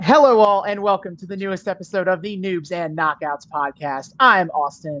Hello, all, and welcome to the newest episode of the Noobs and Knockouts podcast. I'm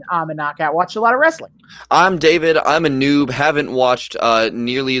Austin. I'm a knockout. Watch a lot of wrestling. I'm David. I'm a noob. Haven't watched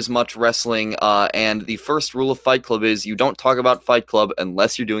nearly as much wrestling. And the first rule of Fight Club is you don't talk about Fight Club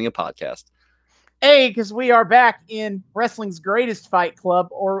unless you're doing a podcast. Hey, because we are back in wrestling's greatest fight club,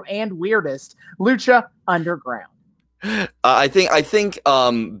 and weirdest, Lucha Underground. I think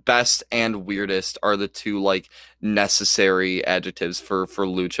best and weirdest are the two necessary adjectives for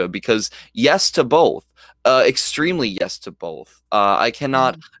Lucha, because yes to both. Extremely yes to both. I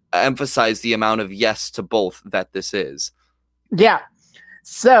cannot emphasize the amount of yes to both that this is. Yeah.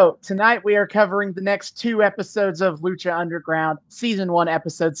 So tonight we are covering the next two episodes of Lucha Underground, Season 1,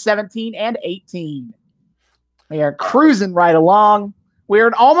 Episodes 17 and 18. We are cruising right along. We're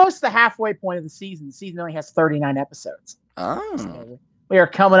at almost the halfway point of the season. The season only has 39 episodes. Oh. So we are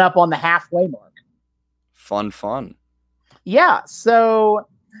coming up on the halfway mark. Fun. Yeah, so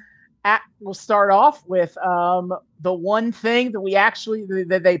we'll start off with the one thing that we actually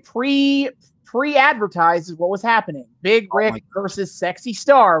that they pre-advertised is what was happening. Big Rick versus Sexy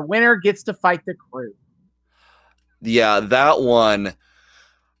Star. Winner gets to fight the Crew. Yeah, that one.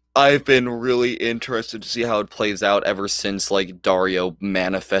 I've been really interested to see how it plays out ever since Dario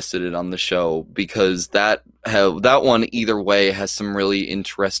manifested it on the show, because that one either way has some really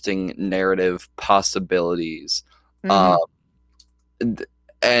interesting narrative possibilities. Mm-hmm.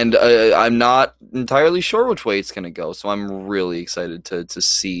 And I'm not entirely sure which way it's going to go, so I'm really excited to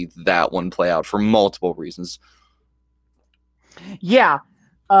see that one play out for multiple reasons. Yeah.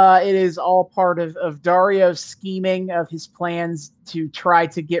 It is all part of Dario's scheming of his plans to try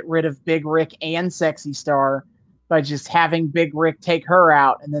to get rid of Big Rick and Sexy Star by just having Big Rick take her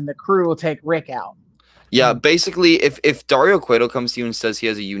out, and then the Crew will take Rick out. Yeah, basically, if Dario Cueto comes to you and says he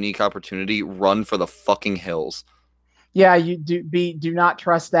has a unique opportunity, run for the fucking hills. Yeah, you do not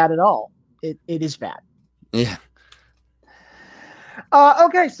trust that at all. It is bad. Yeah.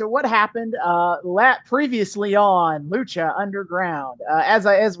 Okay, so what happened previously on Lucha Underground?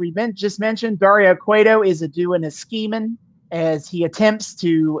 As we just mentioned, Dario Cueto is doing a scheming as he attempts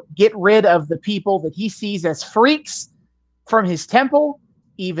to get rid of the people that he sees as freaks from his temple,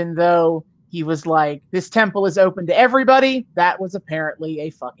 even though he was like, this temple is open to everybody. That was apparently a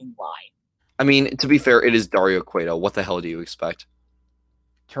fucking lie. I mean, to be fair, it is Dario Cueto. What the hell do you expect?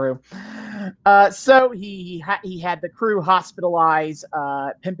 True. So he had the Crew hospitalize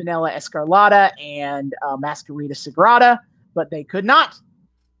Pimpinella Escarlata and Masquerita Sagrada, but they could not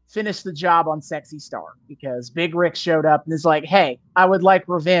finish the job on Sexy Star because Big Rick showed up and is like, hey, I would like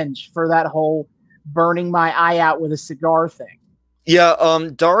revenge for that whole burning my eye out with a cigar thing. Yeah,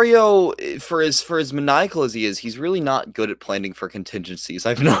 Dario, for as maniacal as he is, he's really not good at planning for contingencies,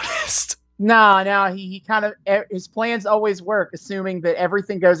 I've noticed. No, he kind of, his plans always work, assuming that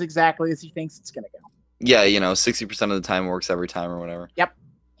everything goes exactly as he thinks it's going to go. Yeah, 60% of the time works every time or whatever. Yep.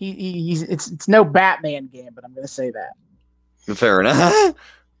 It's no Batman game, but I'm going to say that. Fair enough.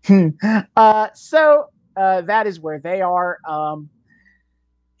 So that is where they are.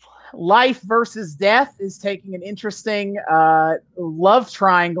 Life versus Death is taking an interesting love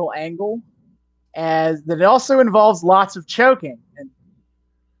triangle angle, as that it also involves lots of choking and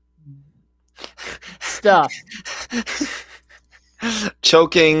stuff.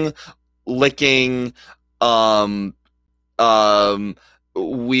 Choking, licking,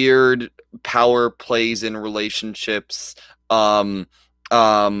 weird power plays in relationships, some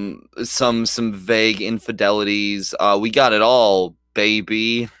vague infidelities. We got it all,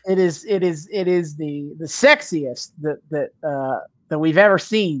 baby. It is the sexiest that we've ever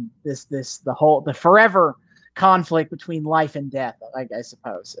seen. The forever conflict between life and death, I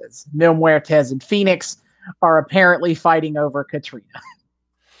suppose. As Mil Muertes and Phoenix are apparently fighting over Katrina.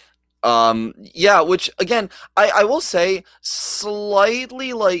 Yeah, which again, I will say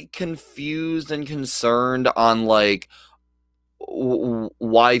slightly confused and concerned on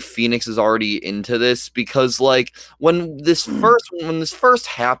why Phoenix is already into this, because when this first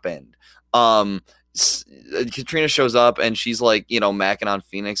happened, Katrina shows up and she's macking on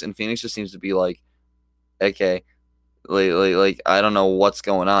Phoenix, and Phoenix just seems to be like, okay, I don't know what's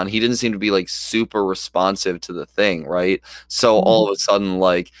going on. He didn't seem to be super responsive to the thing, right? So all of a sudden,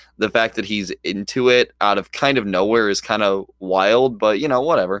 the fact that he's into it out of kind of nowhere is kind of wild, but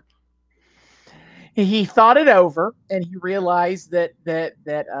whatever. He thought it over and he realized that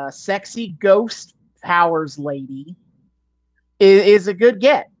sexy ghost powers lady is a good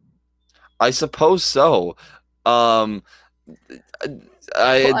get. I suppose so. I mean,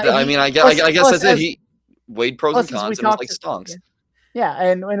 I guess that's it. He weighed pros and cons and was stonks. Yeah,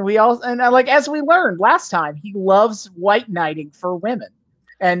 and we all as we learned last time, he loves white knighting for women,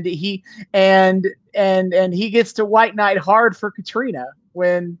 and he gets to White Knight hard for Katrina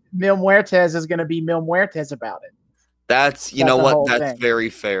when Mil Muertes is going to be Mil Muertes about it. That's you About know the what? whole That's thing. very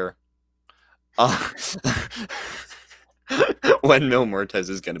fair. When Mil Muertes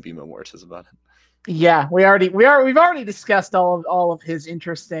is going to be Mil Muertes about it. Yeah, we've already discussed all of his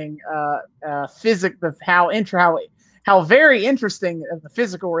interesting how very interesting the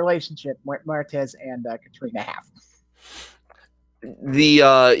physical relationship Muertes and Katrina have.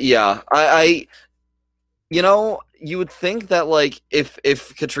 I you would think that like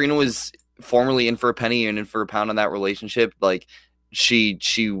if Katrina was formerly in for a penny and in for a pound on that relationship, like she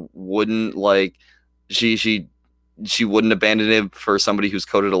wouldn't like she wouldn't abandon it for somebody who's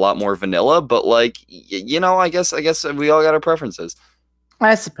coded a lot more vanilla, but like I guess we all got our preferences.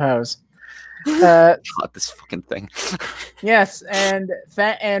 I suppose. God, this fucking thing. Yes, and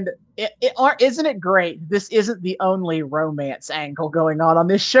isn't it great? This isn't the only romance angle going on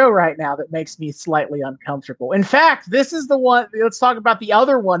this show right now that makes me slightly uncomfortable. In fact, this is the one. Let's talk about the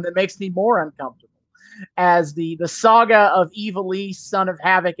other one that makes me more uncomfortable. As the saga of Ivalice, Son of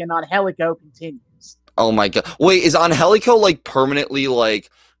Havoc, and Angelico continues. Oh my god! Wait, is Angelico like permanently like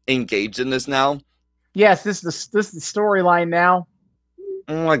engaged in this now? Yes, this is the storyline now.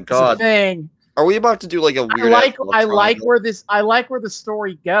 Oh my god! Thing. Are we about to do like a weird? I like where the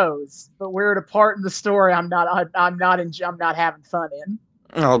story goes, but we're at a part in the story I'm not having fun in.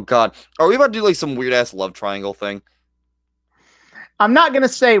 Oh god, are we about to do like some weird ass love triangle thing? I'm not gonna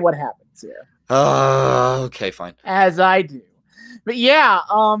say what happens here. Okay, fine. As I do, but yeah,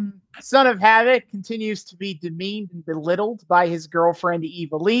 Son of Havoc continues to be demeaned and belittled by his girlfriend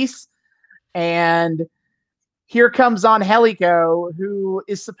Ivalice, and here comes Angelico, who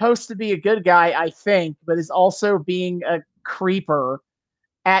is supposed to be a good guy, I think, but is also being a creeper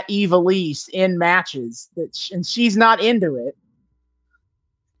at Ivalice in matches, and she's not into it.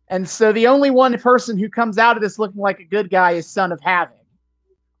 And so the only one person who comes out of this looking like a good guy is Son of Havoc.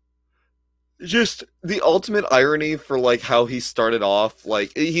 Just the ultimate irony for like how he started off.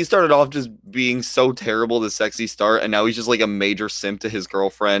 Like he started off just being so terrible, the sexy start, and now he's just like a major simp to his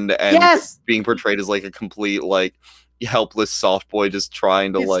girlfriend and being portrayed as like a complete like helpless soft boy just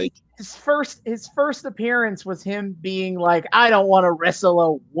trying to his first appearance was him being like, I don't want to wrestle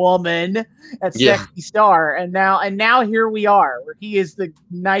a woman at Sexy Star, and now here we are where he is the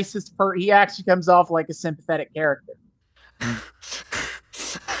nicest he actually comes off like a sympathetic character.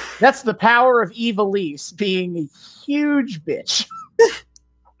 That's the power of Ivalice being a huge bitch.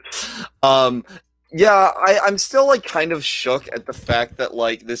 Yeah, I'm still like kind of shook at the fact that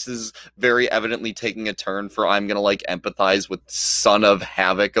like this is very evidently taking a turn for I'm gonna like empathize with Son of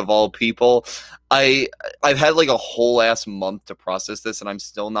Havoc of all people. I've had like a whole ass month to process this and I'm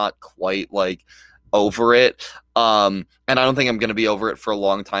still not quite like over it. And I don't think I'm gonna be over it for a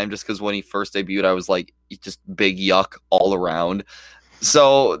long time just because when he first debuted I was like just big yuck all around.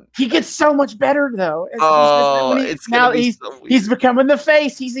 So he gets so much better though. He's becoming the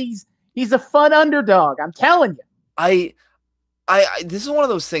face. He's a fun underdog. I'm telling you. I this is one of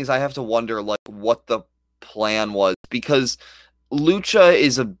those things I have to wonder like what the plan was because Lucha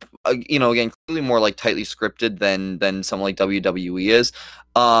is again clearly more like tightly scripted than something like WWE is.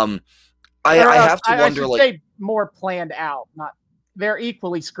 I have to wonder like say more planned out. Not they're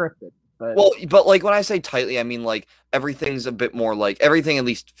equally scripted. But like when I say tightly, I mean like everything's a bit more like everything at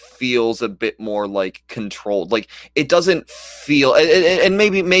least feels a bit more like controlled. Like it doesn't feel, and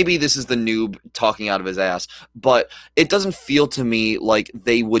maybe this is the noob talking out of his ass, but it doesn't feel to me like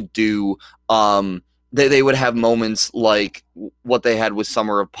they would do. They would have moments like what they had with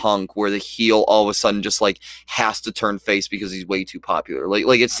Summer of Punk, where the heel all of a sudden just like has to turn face because he's way too popular.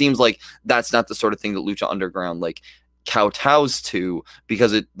 Like it seems like that's not the sort of thing that Lucha Underground like kowtows to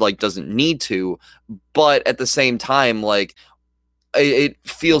because it like doesn't need to, but at the same time like it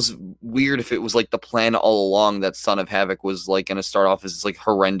feels weird if it was like the plan all along that Son of Havoc was like going to start off as this like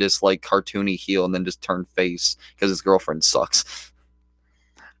horrendous like cartoony heel and then just turn face because his girlfriend sucks.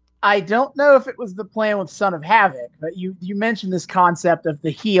 I don't know if it was the plan with Son of Havoc, but you mentioned this concept of the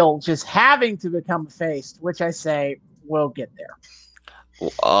heel just having to become a face, which I say we'll get there.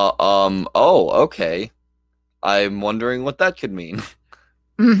 Oh, okay. I'm wondering what that could mean.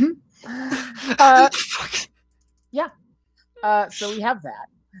 Mm-hmm. Yeah. So we have that.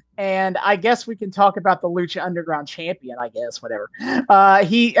 And I guess we can talk about the Lucha Underground champion, I guess, whatever.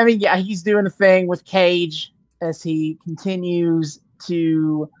 He's doing a thing with Cage as he continues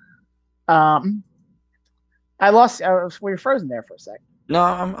to we were frozen there for a second. No,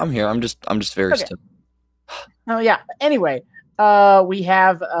 I'm here. I'm just very still. Oh yeah. Anyway, we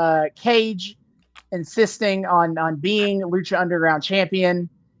have Cage insisting on being Lucha Underground champion,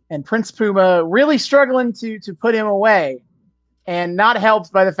 and Prince Puma really struggling to put him away, and not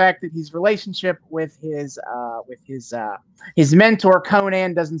helped by the fact that his relationship with his mentor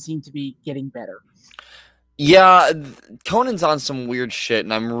Conan doesn't seem to be getting better. Yeah, Conan's on some weird shit,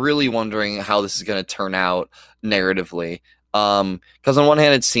 and I'm really wondering how this is going to turn out narratively. Because on one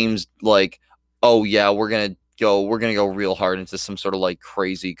hand, it seems like, oh yeah, we're gonna go real hard into some sort of like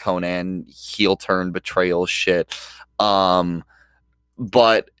crazy Conan heel turn betrayal shit.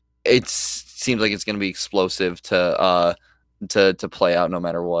 But it seems like it's gonna be explosive to play out no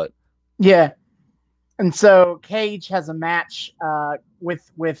matter what. Yeah, and so Cage has a match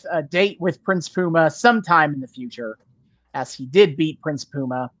with a date with Prince Puma sometime in the future, as he did beat Prince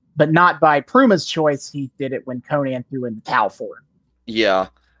Puma, but not by Puma's choice. He did it when Conan threw in the towel for him. Yeah,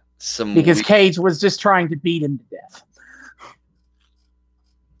 because Cage was just trying to beat him to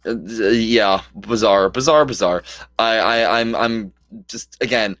death. Yeah, bizarre. I'm just,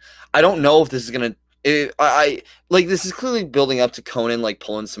 again, I don't know if this is gonna. I like, this is clearly building up to Conan like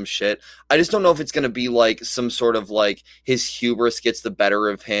pulling some shit. I just don't know if it's gonna be like some sort of like his hubris gets the better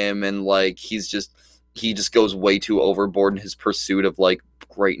of him, and like he just goes way too overboard in his pursuit of like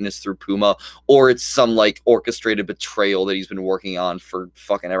greatness through Puma, or it's some like orchestrated betrayal that he's been working on for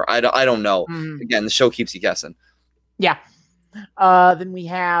fucking ever. I don't know. Again, the show keeps you guessing. Yeah. Then we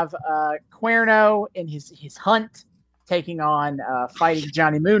have Cuerno in his hunt, taking on fighting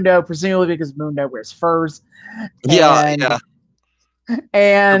Johnny Mundo, presumably because Mundo wears furs. Yeah.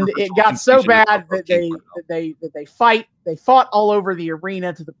 And it got so bad that they fought all over the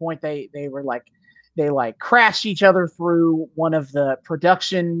arena, to the point they crashed each other through one of the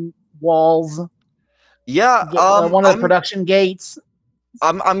production walls. Yeah, one of the production gates.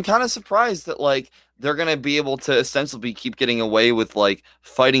 I'm kind of surprised that like they're gonna be able to ostensibly keep getting away with like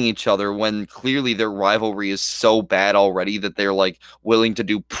fighting each other when clearly their rivalry is so bad already that they're like willing to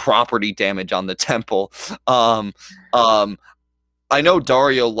do property damage on the temple. I know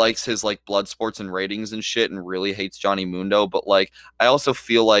Dario likes his like blood sports and ratings and shit and really hates Johnny Mundo, but like I also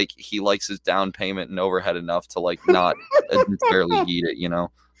feel like he likes his down payment and overhead enough to like not entirely eat it, you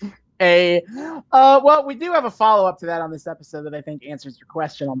know. Well, we do have a follow-up to that on this episode that I think answers your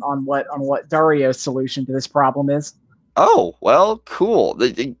question on what Dario's solution to this problem is. Oh, well, cool.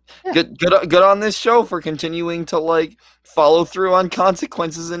 Good on this show for continuing to like follow through on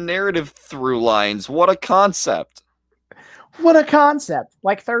consequences and narrative through lines. What a concept.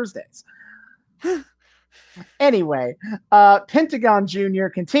 Like Thursdays. Anyway, Pentagon Jr.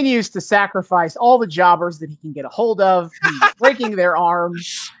 continues to sacrifice all the jobbers that he can get a hold of, breaking their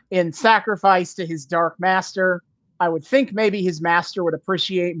arms in sacrifice to his Dark Master. I would think maybe his master would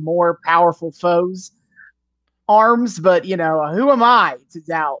appreciate more powerful foes' arms, but you know, who am I to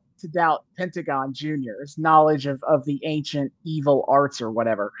doubt Pentagon Jr.'s knowledge of the ancient evil arts or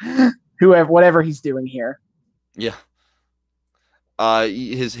whatever, whatever he's doing here. Yeah.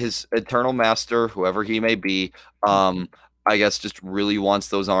 His eternal master, whoever he may be, I guess just really wants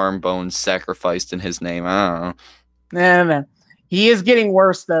those arm bones sacrificed in his name. I don't know. No. He is getting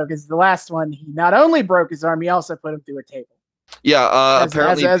worse though, because the last one, he not only broke his arm, he also put him through a table. Yeah,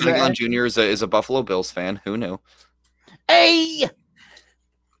 apparently Pentagon Jr. is a Buffalo Bills fan. Who knew? Hey!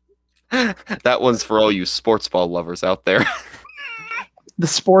 That one's for all you sports ball lovers out there. The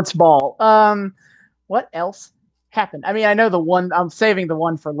sports ball. What else happened? I mean, I know the one, I'm saving the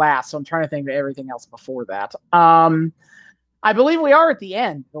one for last, so I'm trying to think of everything else before that. I believe we are at the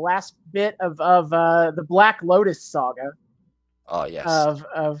end, the last bit of the Black Lotus saga. Oh, yes.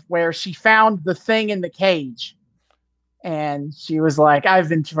 Of where she found the thing in the cage, and she was like, I've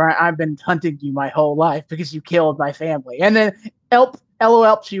been hunting you my whole life because you killed my family. And then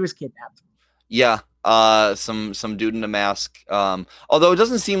LOL, she was kidnapped. Yeah. Some dude in a mask. Although it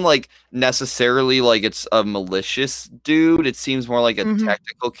doesn't seem like necessarily like it's a malicious dude. It seems more like a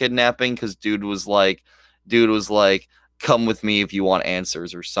tactical kidnapping, because dude was like, come with me if you want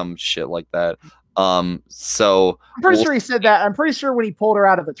answers or some shit like that. So I'm pretty sure he said that. I'm pretty sure when he pulled her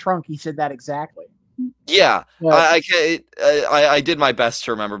out of the trunk, he said that exactly. Yeah, I did my best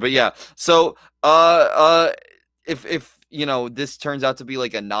to remember, but yeah. So, if you know, this turns out to be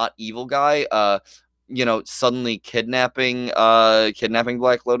like a not evil guy, you know, suddenly kidnapping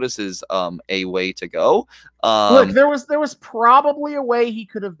Black Lotus is a way to go. Look, there was probably a way he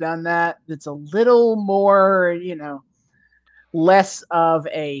could have done that that's a little more, you know, less of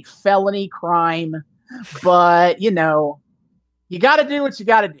a felony crime, but you know, you got to do what you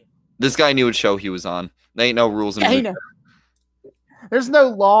got to do. This guy knew what show he was on. There ain't no rules in There's no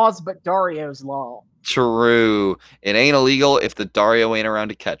laws but Dario's law. True. It ain't illegal if the Dario ain't around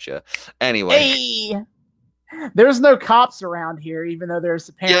to catch you. Anyway. There's no cops around here, even though there's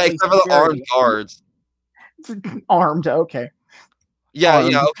Yeah, apparently except for the armed guards. armed. Okay. Yeah,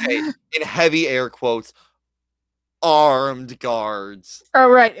 Armed. yeah, okay. In heavy air quotes, armed guards. Oh,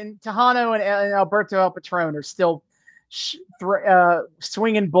 right. And Tejano and Alberto El Patron are still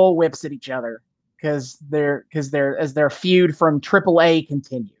swinging bullwhips at each other because their feud from AAA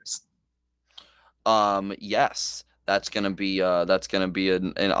continues. Yes. That's gonna be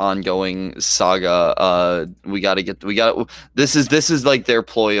an ongoing saga. This is like their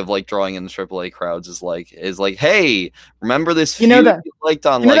ploy of like drawing in the AAA crowds is like, hey, remember this feud you liked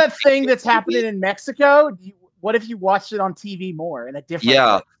on like that thing that's happening in Mexico? What if you watched it on TV more in a different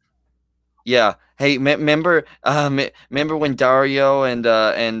way? Yeah. Hey, remember when Dario or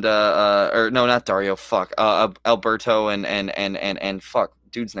no, not Dario, fuck. Alberto and fuck,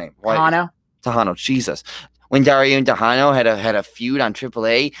 dude's name. Tejano, Jesus. When Dario and Tejano had a feud on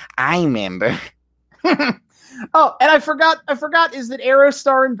AAA, I remember. Oh, and I forgot is that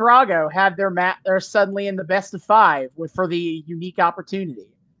Aerostar and Drago had they're suddenly in the best of 5 for the unique opportunity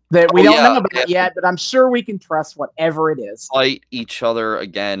that we don't know about yet, but I'm sure we can trust whatever it is. Fight each other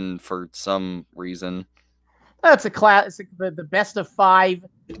again for some reason. That's the best of 5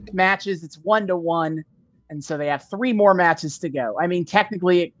 matches. It's 1-1, and so they have 3 more matches to go. I mean,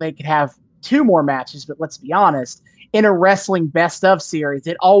 technically they could have 2 more matches, but let's be honest. In a wrestling best of series,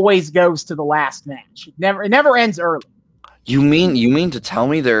 it always goes to the last match. It never ends early. You mean to tell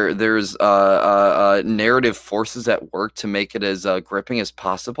me there's narrative forces at work to make it as gripping as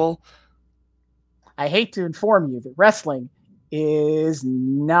possible? I hate to inform you that wrestling is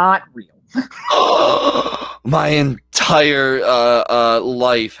not real. My entire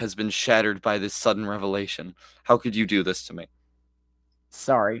life has been shattered by this sudden revelation. How could you do this to me?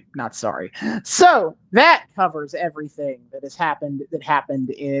 Sorry, not sorry. So that covers everything that has happened.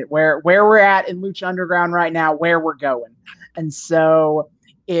 Where we're at in Lucha Underground right now, where we're going. And so,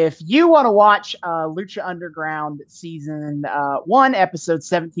 if you want to watch Lucha Underground season 1, episode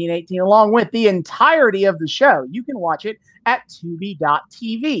 17-18, along with the entirety of the show, you can watch it at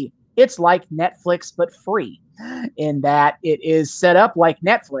Tubi.tv. It's like Netflix but free, in that it is set up like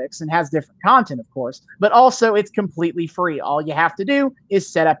Netflix and has different content, of course, but also it's completely free. All you have to do is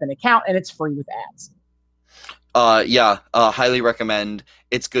set up an account, and it's free with ads. Highly recommend.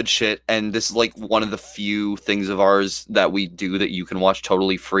 It's good shit, and this is like one of the few things of ours that we do that you can watch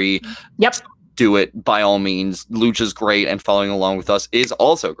totally free. Yep. Do it by all means. Lucha's great, and following along with us is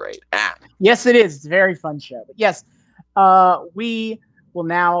also great. Yes, it is. It's a very fun show. But yes, we will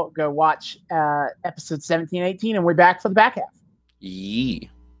now go watch episode 17-18, and we're back for the back half. Yee.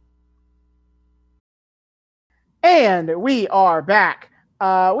 And we are back.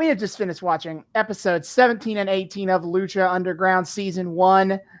 We have just finished watching episodes 17 and 18 of Lucha Underground Season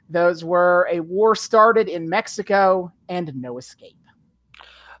 1. Those were A War Started in Mexico and No Escape.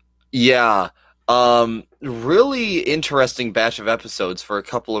 Yeah. Really interesting batch of episodes for a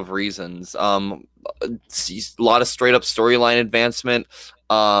couple of reasons. A lot of straight up storyline advancement.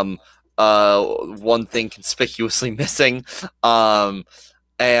 One thing conspicuously missing. And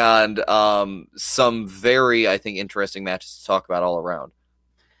some very, I think, interesting matches to talk about all around.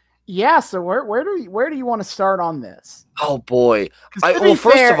 Yeah, so where do you want to start on this? Oh boy!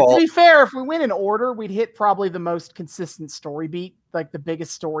 First of all, to be fair, if we went in order, we'd hit probably the most consistent story beat, like the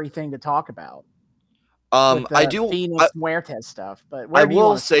biggest story thing to talk about. I do Phoenix Muertes stuff, but I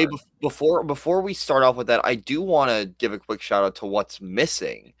will say before we start off with that, I do want to give a quick shout out to what's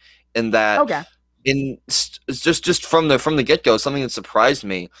missing in that. Just from the get go, something that surprised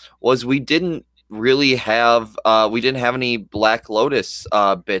me was we didn't really have any Black Lotus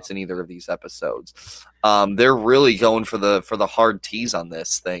bits in either of these episodes. They're really going for the hard tease on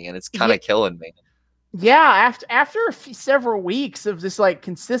this thing, and it's kind of killing me. Yeah, after several weeks of this like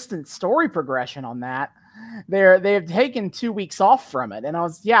consistent story progression on that, they've taken 2 weeks off from it, and I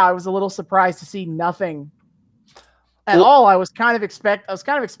was a little surprised to see nothing at all. I was kind of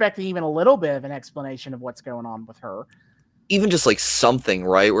expecting even a little bit of an explanation of what's going on with her. Even just like something,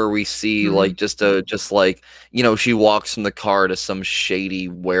 right, where we see like just like, you know, she walks from the car to some shady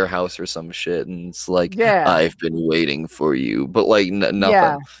warehouse or some shit, and it's like, I've been waiting for you, but like nothing.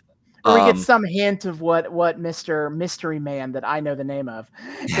 Yeah. Or we get some hint of what Mr. Mystery Man, that I know the name of,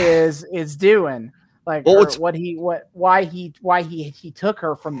 is doing, like why he took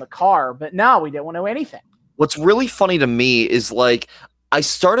her from the car, but no, we didn't want to know anything. What's really funny to me is like, I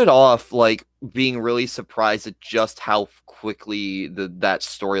started off like being really surprised at just how quickly that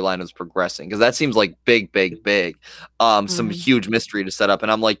storyline was progressing, because that seems like big, some Mhm. huge mystery to set up,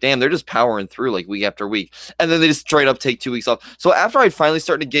 and I'm like, damn, they're just powering through like week after week, and then they just straight up take 2 weeks off. So after I finally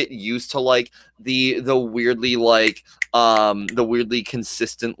started to get used to like the weirdly like the weirdly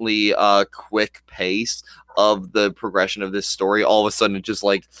consistently quick pace of the progression of this story, all of a sudden it just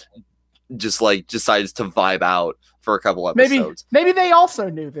decides to vibe out for a couple Maybe episodes. maybe they also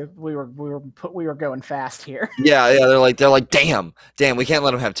knew that we were going fast here. Yeah, they're like, damn, we can't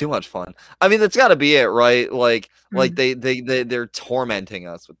let them have too much fun. I mean, that's got to be it, right? Like Mhm. they're tormenting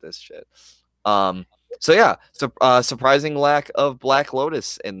us with this shit. Um, so yeah, so surprising lack of Black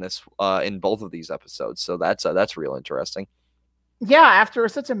Lotus in this in both of these episodes. So that's real interesting. Yeah, after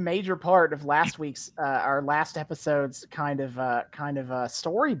such a major part of last week's our last episode's kind of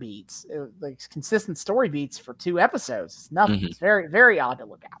story beats, like consistent story beats for 2 episodes. It's nothing. Mhm. It's very odd to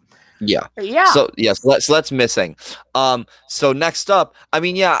look at. Yeah. But yeah. So yes, so that's missing. So next up, I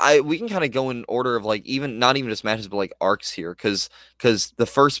mean, yeah, we can kind of go in order of like even not even just matches, but like arcs here, because the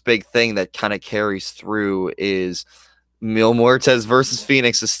first big thing that kind of carries through is Mil Muertes versus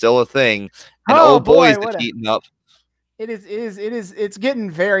Phoenix is still a thing, and Oh oh boy, is boy, it what a heating up. it's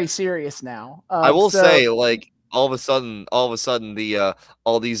getting very serious now. I will So say, like, all of a sudden, all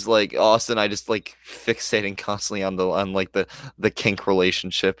these like Austin, I just like fixating constantly on the kink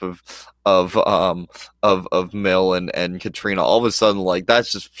relationship of Mill and Katrina. All of a sudden, like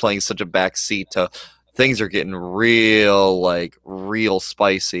that's just playing such a backseat to things are getting real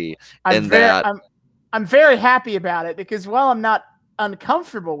spicy. I'm And very that, I'm I'm very happy about it because while I'm not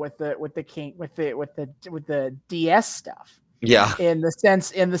uncomfortable with the kink with the DS stuff, yeah, in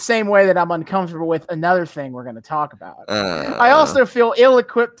the same way that I'm uncomfortable with another thing we're going to talk about, I uh, also feel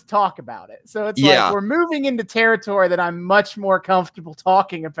ill-equipped to talk about it. So it's like yeah, we're moving into territory that I'm much more comfortable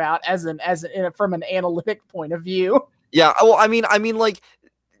talking about from an analytic point of view. yeah. Well, like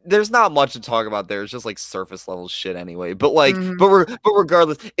there's not much to talk about there. It's just like surface level shit anyway. But like, Mm-hmm. but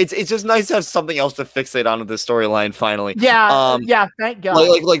regardless, it's just nice to have something else to fixate on with this storyline finally. Yeah, thank God.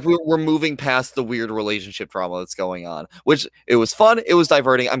 Like we're moving past the weird relationship drama that's going on, which it was fun. It was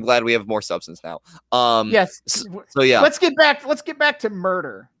diverting. I'm glad we have more substance now. Yes. So yeah, Let's get back to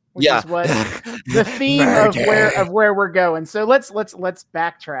murder, which yeah, is what the theme murder. of where we're going. So let's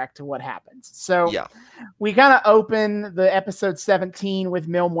backtrack to what happens. So Yeah, we kind of open the episode 17 with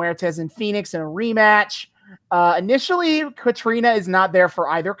Mil Muertes and Phoenix in a rematch. Initially, Katrina is not there for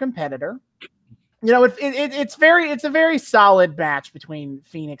either competitor. You know, it's a very solid match between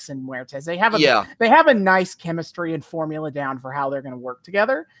Phoenix and Muertes. yeah, they have a nice chemistry and formula down for how they're going to work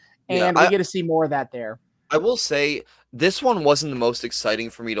together, yeah. and we get to see more of that there. I will say this one wasn't the most exciting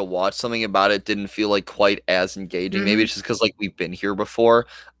for me to watch. Something about it didn't feel like quite as engaging. Maybe Mm-hmm. it's just because like we've been here before.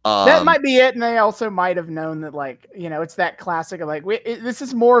 That Um, might be it, and they also might have known that, like, it's that classic of like, this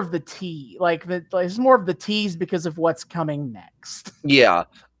is more of the tea, this is more of the tease because of what's coming next. yeah.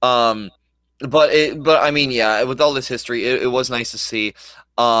 Um, but I mean, yeah, with all this history, it was nice to see.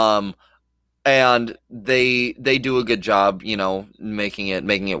 Um, and they do a good job, making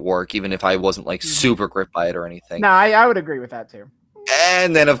it work, even if I wasn't like Mm-hmm. super gripped by it or anything. No, I would agree with that too.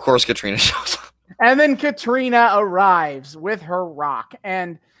 And then of course Katrina shows up. And then Katrina arrives with her rock,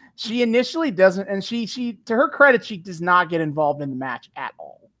 and she initially doesn't, and she to her credit, she does not get involved in the match at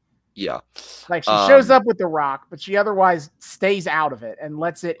all. Yeah. Like she shows up with the rock, but she otherwise stays out of it and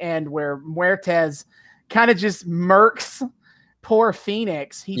lets it end where Muertes kind of just murks poor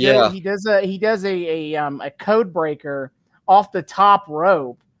Phoenix. Yeah. He does a code breaker off the top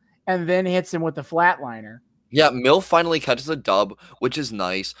rope and then hits him with the flatliner. Yeah, Mill finally catches a dub, which is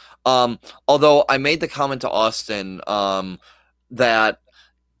nice. Although I made the comment to Austin that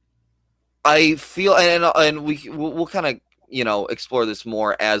I feel, and we'll kind of explore this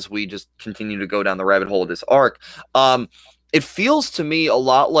more as we just continue to go down the rabbit hole of this arc. It feels to me a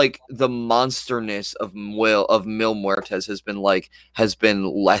lot like the monsterness of Mil Muertes has been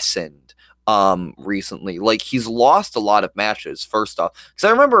lessened recently. Like he's lost a lot of matches, first off, because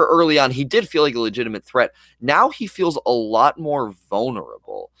I remember early on he did feel like a legitimate threat. Now he feels a lot more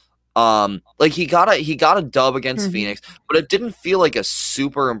vulnerable. Like he got a dub against Mm-hmm. Phoenix, but it didn't feel like a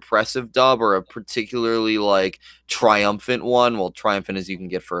super impressive dub or a particularly like triumphant one. Well, triumphant as you can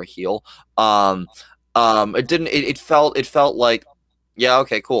get for a heel. It didn't. It felt like, yeah,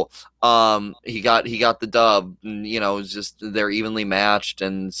 okay, cool. He got the dub. And, it's just they're evenly matched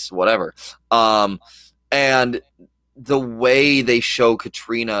and whatever. And the way they show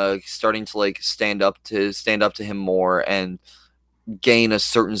Katrina starting to like stand up to him more, and gain a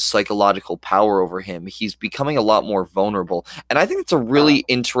certain psychological power over him. He's becoming a lot more vulnerable. And I think it's a really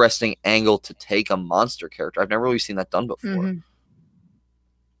interesting angle to take a monster character. I've never really seen that done before. Mm-hmm.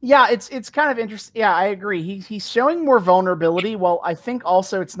 Yeah, it's kind of interesting. Yeah, I agree. He's showing more vulnerability. Well, I think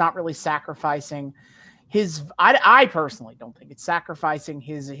also it's not really sacrificing his. I personally don't think it's sacrificing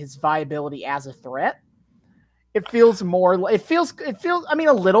his viability as a threat. It feels more. It feels. I mean,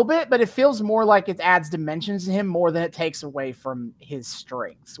 a little bit, but it feels more like it adds dimensions to him more than it takes away from his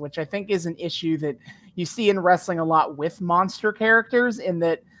strengths, which I think is an issue that you see in wrestling a lot with monster characters, in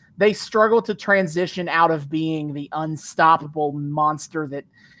that they struggle to transition out of being the unstoppable monster that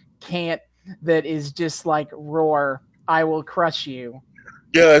is just like, roar, I will crush you.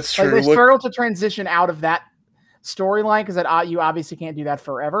 Yeah, that's true. Like, they struggle to transition out of that storyline because that you obviously can't do that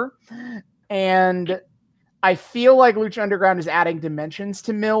forever. And I feel like Lucha Underground is adding dimensions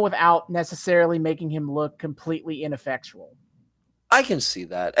to Mil without necessarily making him look completely ineffectual. I can see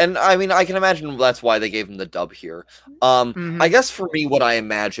that. And I mean, I can imagine that's why they gave him the dub here. I guess for me, what I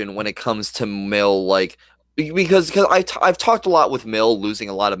imagine when it comes to Mil, like, because I've talked a lot with Mil losing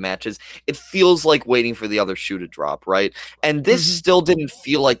a lot of matches, it feels like waiting for the other shoe to drop, right? And this still didn't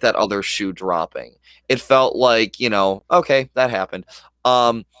feel like that other shoe dropping. It felt like, okay, that happened.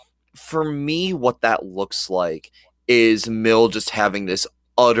 For me, what that looks like is Mil just having this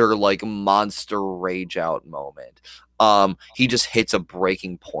utter like monster rage out moment. He just hits a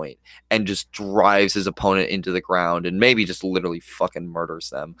breaking point and just drives his opponent into the ground and maybe just literally fucking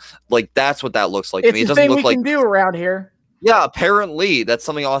murders them. Like, that's what that looks like to me. It doesn't look we like can do around here. Yeah, apparently that's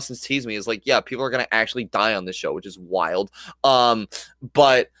something Austin's teased me, is like, yeah, people are gonna actually die on this show, which is wild.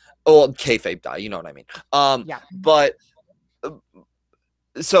 But kayfabe die, you know what I mean? Yeah. But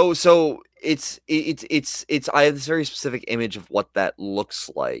so it's I have this very specific image of what that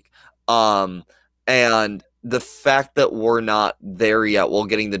looks like. And the fact that we're not there yet while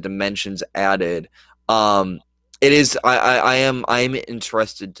getting the dimensions added, it is I am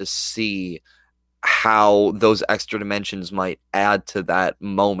interested to see how those extra dimensions might add to that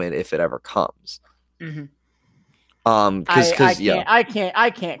moment if it ever comes. I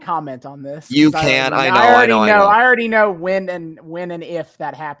can't comment on this. You can. I already know when and if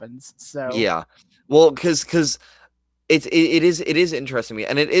that happens. So yeah, well, because it is interesting to me,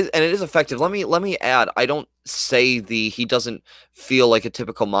 and it is effective. Let me add, I don't say he doesn't feel like a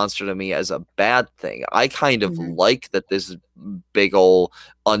typical monster to me as a bad thing. I kind of like that this big ol'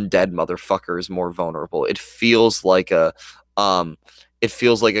 undead motherfucker is more vulnerable. It feels like a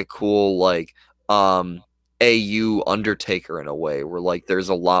cool, like, AU Undertaker in a way, where like there's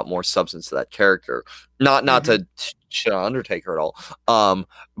a lot more substance to that character. Not to shit on Undertaker at all.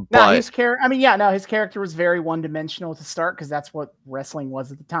 But his character was very one-dimensional to start, because that's what wrestling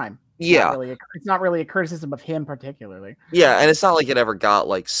was at the time. It's not really a criticism of him particularly. Yeah, and it's not like it ever got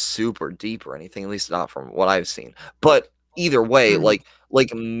like super deep or anything, at least not from what I've seen. But either way, like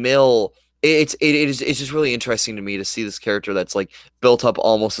Mil, it's just really interesting to me to see this character that's like built up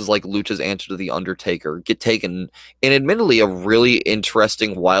almost as like Lucha's answer to the Undertaker get taken in admittedly a really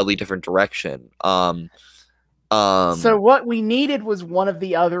interesting, wildly different direction. So what we needed was one of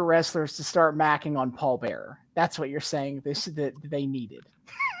the other wrestlers to start macking on Paul Bearer. That's what you're saying that they needed.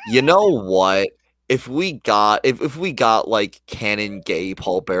 You know what? If we got like canon gay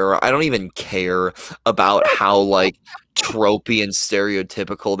Paul Bearer, I don't even care about how like tropey and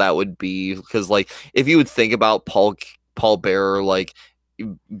stereotypical that would be, because like if you would think about Paul Bearer like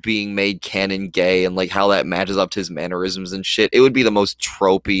being made canon gay and like how that matches up to his mannerisms and shit, it would be the most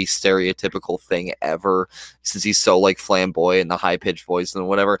tropey, stereotypical thing ever, since he's so like flamboyant and the high-pitched voice and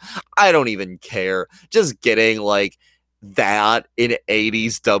whatever. I don't even care. Just getting like that in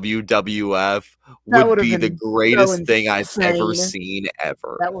 80s WWF would be the greatest thing I've ever seen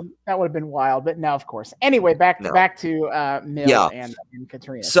ever. That would have been wild, but no, of course. Anyway, back to Mil and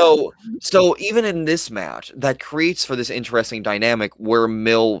Catrina. So even in this match, that creates for this interesting dynamic where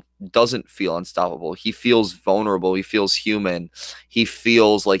Mil doesn't feel unstoppable. He feels vulnerable. He feels human. He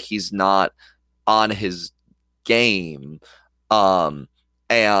feels like he's not on his game.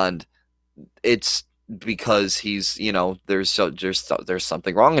 And it's because he's, there's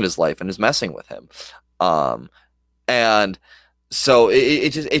something wrong in his life and is messing with him. And so it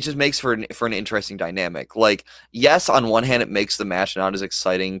just makes for an interesting dynamic. Like, yes, on one hand, it makes the match not as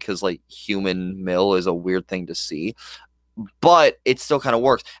exciting because like human Mil is a weird thing to see, but it still kind of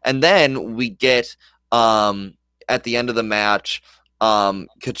works. And then we get at the end of the match,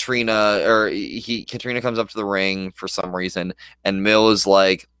 Catrina comes up to the ring for some reason, and Mil is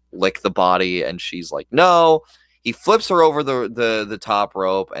like, lick the body, and she's like, no. He flips her over the top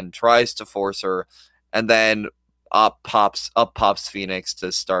rope and tries to force her, and then up pops Phoenix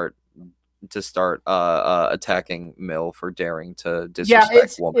to start attacking Mill for daring to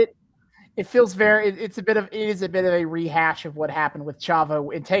disrespect woman. It feels very. It is a bit of a rehash of what happened with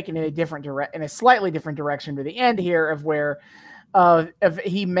Chavo and taken in a slightly different direction to the end here of where,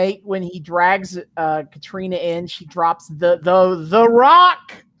 when he drags Katrina in, she drops the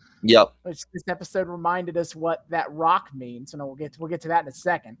rock. Yep. Which this episode reminded us what that rock means, and we'll get to that in a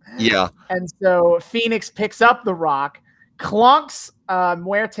second. Yeah. And so Phoenix picks up the rock, clunks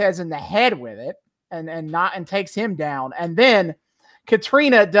Muertes in the head with it, and takes him down, and then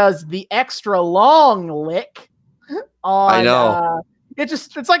Katrina does the extra long lick on. I know.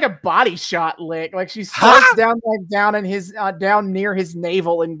 It's like a body shot lick. Like she starts down in his down near his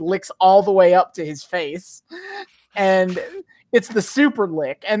navel and licks all the way up to his face, and it's the super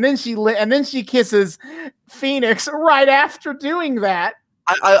lick. And then she kisses Phoenix right after doing that.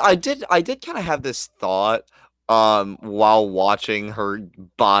 I did kind of have this thought while watching her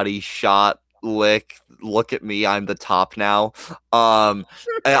body shot lick. Look at me, I'm the top now.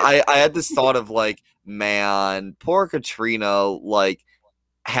 I had this thought of like, man, poor Katrina, like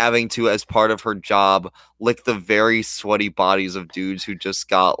having to, as part of her job, lick the very sweaty bodies of dudes who just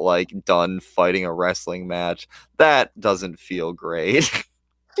got like done fighting a wrestling match. That doesn't feel great.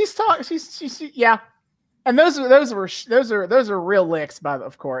 She's yeah. And those are real licks,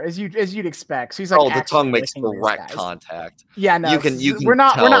 of course, as you'd expect. She's like, the tongue makes direct contact. Yeah, no, you can we're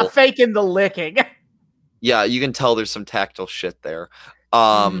not faking the licking. Yeah, you can tell there's some tactile shit there.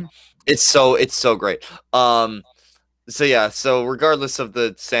 It's so great. So regardless of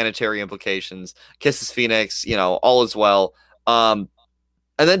the sanitary implications, kisses Phoenix, all is well. And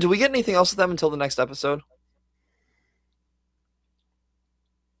then do we get anything else with them until the next episode?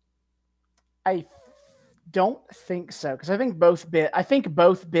 I don't think so, because I think both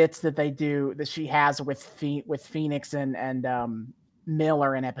bits that they do that she has with Phoenix and Mill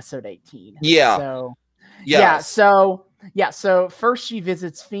are in episode 18. Yeah. So yes. So first she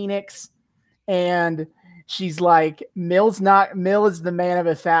visits Phoenix, and she's like, Mill is the man of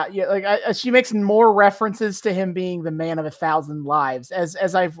 1,000. Yeah, like she makes more references to him being the man of 1,000 lives,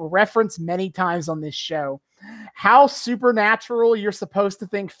 as I've referenced many times on this show. How supernatural you're supposed to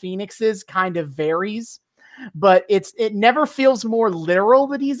think Phoenix is kind of varies, but it never feels more literal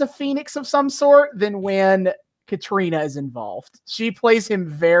that he's a phoenix of some sort than when Katrina is involved. She plays him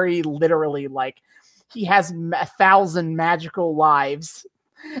very literally, like he has 1,000 magical lives.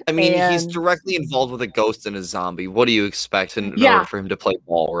 I mean, he's directly involved with a ghost and a zombie. What do you expect in order for him to play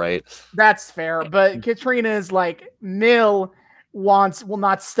ball, right? That's fair. But Katrina is like, Mill will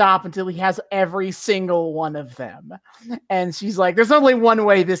not stop until he has every single one of them. And she's like, there's only one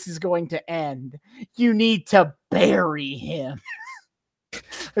way this is going to end. You need to bury him.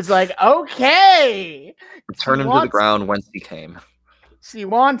 It's like, okay. Turn him to the ground whence he came. She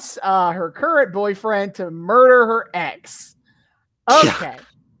wants her current boyfriend to murder her ex. Okay. Yeah.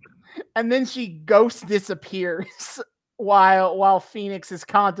 And then she ghost disappears while Phoenix is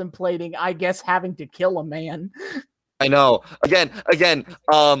contemplating, I guess, having to kill a man. I know. Again,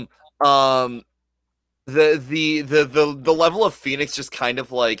 the level of Phoenix just kind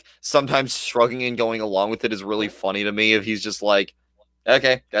of like sometimes shrugging and going along with it is really funny to me. If he's just like,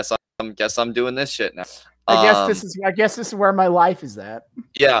 okay, guess I'm doing this shit now. I guess this is where my life is at.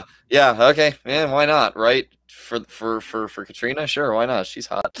 Yeah, okay, man, why not, right? For Katrina, sure, why not? She's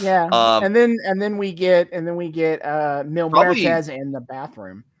hot. Yeah. And then we get Mil Muertes in the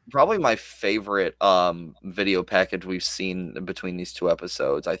bathroom. Probably my favorite video package we've seen between these two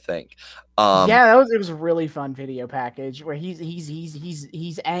episodes, I think. It was a really fun video package where he's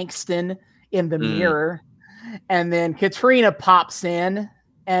angsting in the mirror, and then Katrina pops in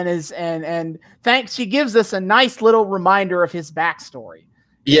and she gives us a nice little reminder of his backstory.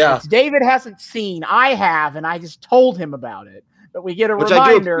 Yeah. Which David hasn't seen. I have, and I just told him about it. But we get a reminder.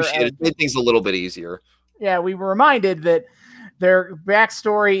 I do appreciate it. It made things a little bit easier. Yeah, we were reminded that their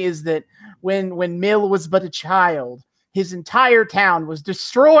backstory is that when Mill was but a child, his entire town was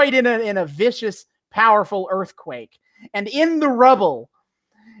destroyed in a vicious, powerful earthquake. And in the rubble,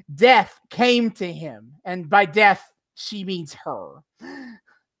 death came to him. And by death, she means her.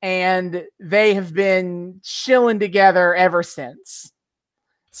 And they have been chilling together ever since.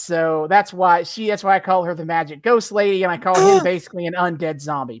 So that's why I call her the magic ghost lady, and I call him basically an undead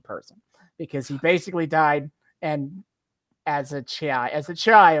zombie person, because he basically died and as a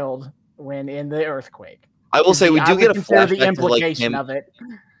child when in the earthquake. I will say we do get a flashback the implication to, like, of it.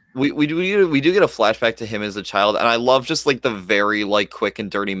 we do get a flashback to him as a child, and I love just like the very like quick and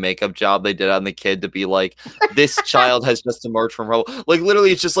dirty makeup job they did on the kid to be like, this child has just emerged from rubble. Like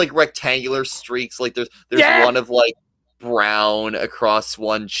literally, it's just like rectangular streaks. Like there's Yeah. one of like brown across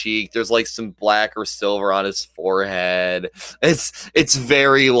one cheek. There's like some black or silver on his forehead. It's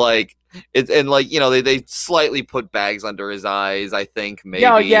very like it, and like they slightly put bags under his eyes. I think Yeah.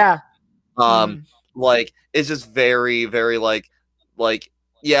 maybe Yeah. um Mm. like it's just very very like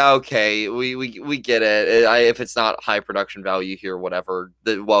yeah, okay, we get it. If it's not high production value here, whatever,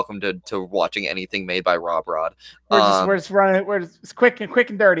 welcome to watching anything made by Rob Rod. We're just running. We're just quick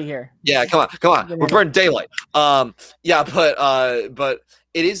and dirty here. Yeah, come on, we're burning daylight. Yeah, but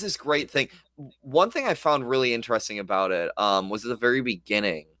it is this great thing. One thing I found really interesting about it was at the very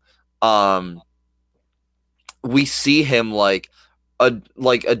beginning. We see him like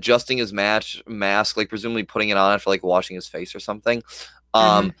adjusting his mask, like presumably putting it on after like washing his face or something.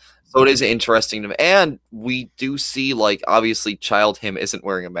 Mhm. So it is interesting to me, and we do see like obviously child him isn't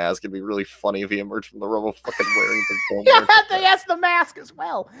wearing a mask. It'd be really funny if he emerged from the rubble fucking wearing the Yeah, that's the mask as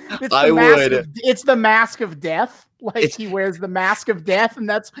well. It's the mask of death. Like he wears the mask of death, and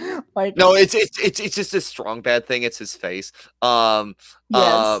that's like no, it's just a strong bad thing. It's his face.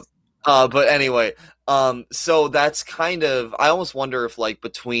 Yes. But anyway, so that's kind of, I almost wonder if like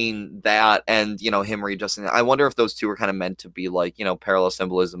between that and him readjusting, I wonder if those two are kind of meant to be like parallel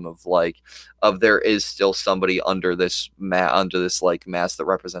symbolism of like there is still somebody under this like mask that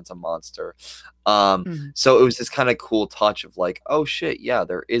represents a monster. So it was this kind of cool touch of like, oh shit, yeah,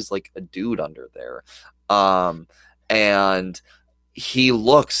 there is like a dude under there. And he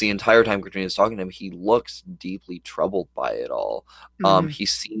looks, the entire time Katrina's talking to him, he looks deeply troubled by it all. He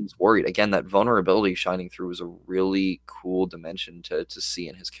seems worried. Again, that vulnerability shining through is a really cool dimension to see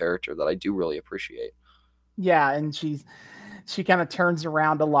in his character that I do really appreciate. Yeah, and she kind of turns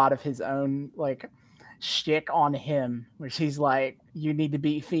around a lot of his own like shtick on him, where she's like, "You need to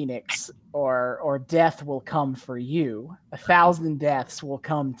beat Phoenix, or death will come for you. 1,000 deaths will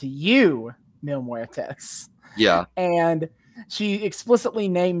come to you, Mil Muertes." Yeah, and she explicitly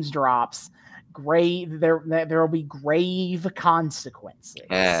names drops there will be grave consequences.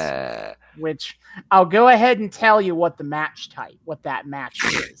 Which I'll go ahead and tell you what that match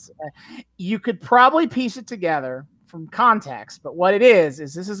is. You could probably piece it together from context, but what it is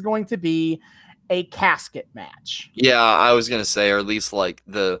this is going to be a casket match. Yeah, I was gonna say, or at least like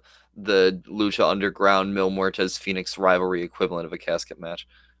the Lucha Underground Mil Muertes Phoenix rivalry equivalent of a casket match.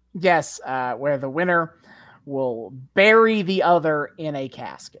 Yes, where the winner will bury the other in a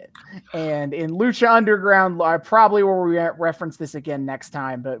casket. And in Lucha Underground, I probably will reference this again next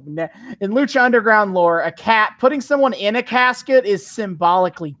time, but in Lucha Underground lore, putting someone in a casket is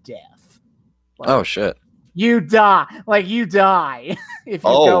symbolically death. Like, oh shit. You die if you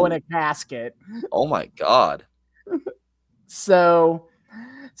go in a casket. Oh my god. So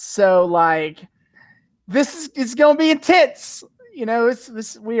like this is going to be intense.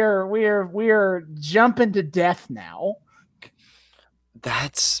 We are jumping to death now.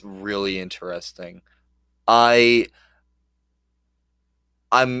 That's really interesting. It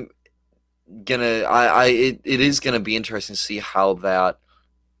is gonna be interesting to see how that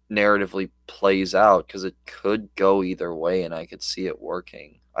narratively plays out, because it could go either way, and I could see it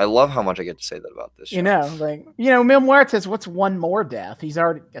working. I love how much I get to say that about this show. Mil Muertes, what's one more death? He's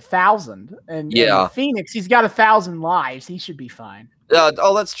already 1,000. And Phoenix, he's got 1,000 lives. He should be fine.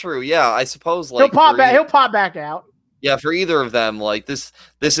 Oh, that's true. Yeah, I suppose like he'll pop back out. Yeah, for either of them, like this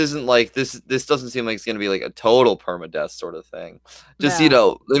isn't like this doesn't seem like it's gonna be like a total permadeath sort of thing. Just they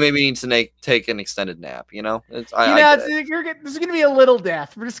maybe need to take an extended nap. There's gonna be a little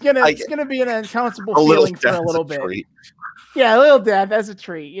death. It's gonna be an uncomfortable feeling for a little bit. Treat. Yeah, a little death as a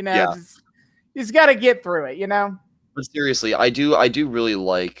treat. He's got to get through it. But seriously, I do really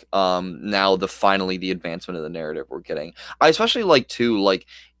like now the advancement of the narrative we're getting. I especially like too, like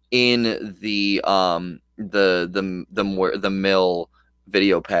in the Mil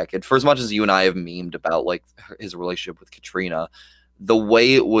video package, for as much as you and I have memed about like his relationship with Katrina, the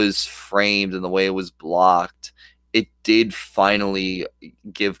way it was framed and the way it was blocked, it did finally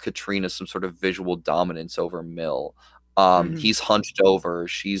give Katrina some sort of visual dominance over Mil. He's hunched over,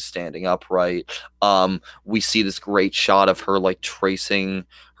 she's standing upright. We see this great shot of her like tracing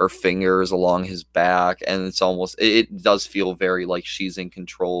her fingers along his back, and it's almost, it does feel very like she's in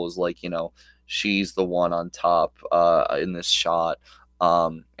control, as like, she's the one on top in this shot.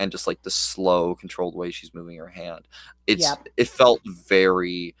 And just like the slow controlled way she's moving her hand. It felt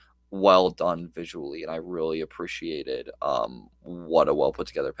very well done visually, and I really appreciated what a well put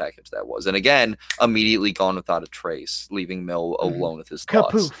together package that was. And again, immediately gone without a trace, leaving Mil alone with his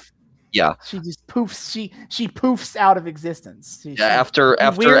thoughts. Kapoof. Yeah, she just poofs. She poofs out of existence. After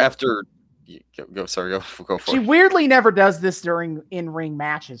go for She it. weirdly never does this during in-ring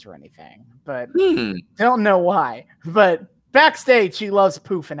matches or anything, but don't know why. But backstage, she loves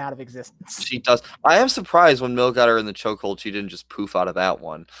poofing out of existence. She does. I am surprised when Mil got her in the chokehold, she didn't just poof out of that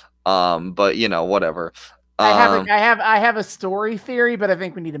one. But you know, whatever. I have a story theory, but I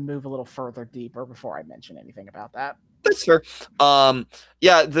think we need to move a little further deeper before I mention anything about that. That's fair.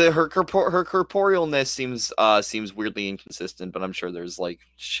 Yeah, her corporealness seems weirdly inconsistent, but I'm sure there's like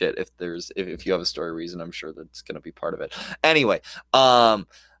shit. If you have a story reason, I'm sure that's gonna be part of it. Anyway,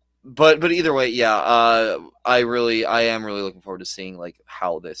 but either way, yeah. I am really looking forward to seeing like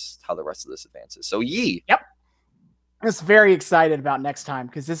how the rest of this advances. So Yi. Yep. I'm just very excited about next time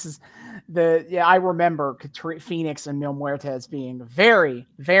because this is I remember Phoenix and Mil Muertes being very,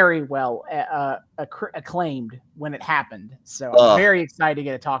 very well acclaimed when it happened. So I'm very excited to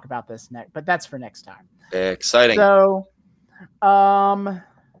get to talk about this next, but that's for next time. Exciting. So, the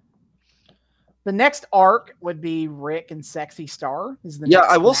next arc would be Rick and Sexy Star.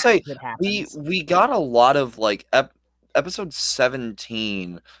 I will say we got a lot of like episode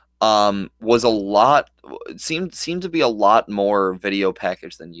 17. Was a lot seemed to be a lot more video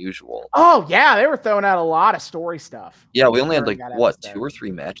package than usual. Oh yeah, they were throwing out a lot of story stuff. Yeah, we only had like what, 2 or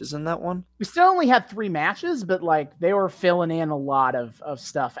 3 matches in that one? We still only had 3 matches, but like they were filling in a lot of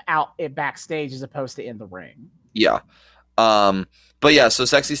stuff out backstage as opposed to in the ring. Yeah. But yeah, so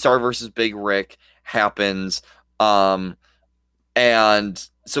Sexy Star versus Big Rick happens. And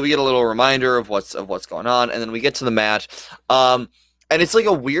so we get a little reminder of what's going on, and then we get to the match. And it's like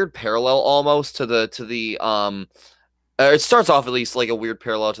a weird parallel almost to the it starts off at least like a weird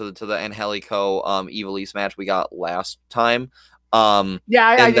parallel to the Angelico Ivelisse match we got last time. I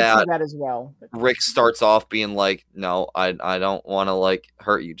did see that as well. Rick starts off being like, "No, I don't want to like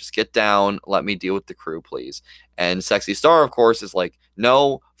hurt you. Just get down. Let me deal with the crew, please." And Sexy Star, of course, is like,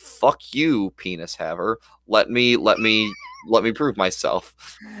 "No, fuck you, penis haver. Let me prove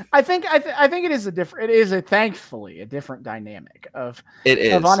myself." I think it is thankfully a different dynamic of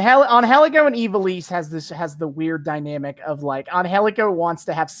Angelico and Ivelisse has the weird dynamic of like Angelico wants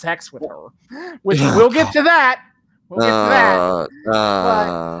to have sex with her, which we'll get to that. But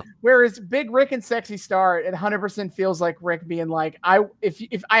whereas Big Rick and Sexy Star, it 100% feels like Rick being like,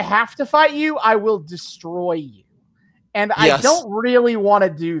 if I have to fight you, I will destroy you. And I don't really want to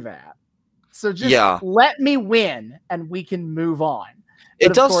do that. So just let me win and we can move on.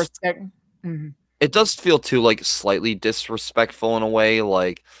 But it does feel too like slightly disrespectful in a way,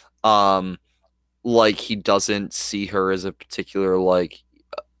 like he doesn't see her as a particular like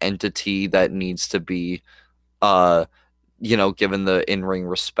entity that needs to be given the in-ring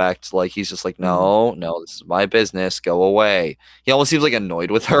respect. Like he's just like, no, this is my business, go away. He almost seems like annoyed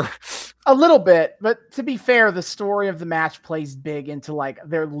with her. A little bit, but to be fair, the story of the match plays big into like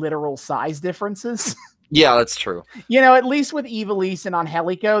their literal size differences. Yeah, that's true. At least with Ivelisse and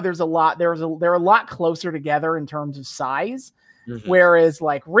Angelico, they're a lot closer together in terms of size. Mm-hmm. Whereas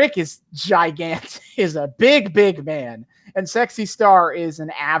like Rick is gigantic, is a big man, and Sexy Star is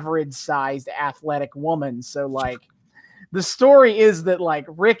an average sized athletic woman. So like the story is that like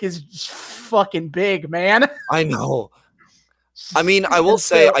Rick is fucking big, man. I know. I mean, I will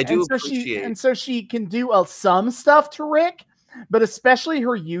say I do appreciate. And so she can do some stuff to Rick, but especially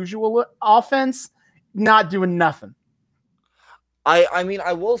her usual offense, not doing nothing. I mean,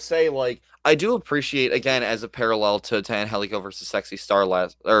 I will say, like, I do appreciate, again, as a parallel to Angelico versus Sexy Star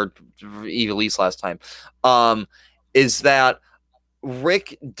Ivelisse last time, is that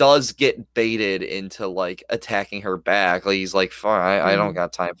Rick does get baited into, like, attacking her back. Like, he's like, fine, I don't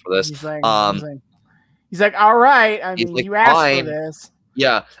got time for this. He's like, all right, I mean, like, you asked for this.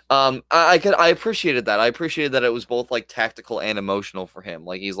 Yeah, I appreciated that. I appreciated that it was both like tactical and emotional for him.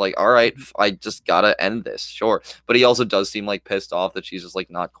 Like he's like, all right, I just gotta end this, sure. But he also does seem like pissed off that she's just like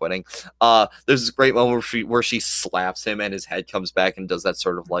not quitting. There's this great moment where she slaps him and his head comes back and does that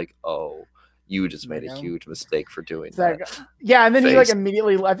sort of like, oh, you just made a huge mistake for doing that. Like, yeah, and then he like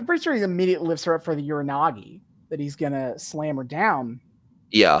immediately, I'm pretty sure he immediately lifts her up for the Uranagi that he's gonna slam her down.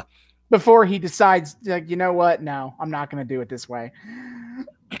 Yeah. Before he decides, like, you know what? No, I'm not going to do it this way.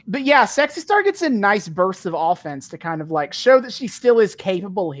 But yeah, Sexy Star gets in nice bursts of offense to kind of like show that she still is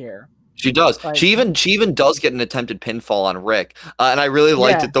capable here. She does. Like, she even does get an attempted pinfall on Rick, and I really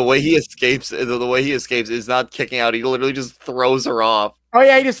liked it. The way he escapes, is not kicking out. He literally just throws her off. Oh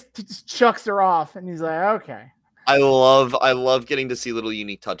yeah, he just chucks her off, and he's like, okay. I love getting to see little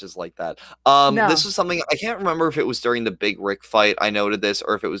unique touches like that. No. This was something I can't remember if it was during the Big Rick fight I noted this,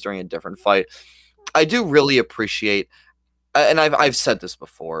 or if it was during a different fight. I do really appreciate, and I've said this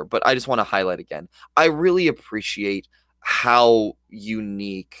before, but I just want to highlight again. I really appreciate how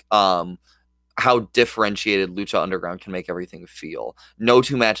unique, how differentiated Lucha Underground can make everything feel. No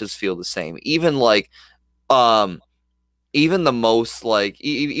two matches feel the same. Even like, even the most like,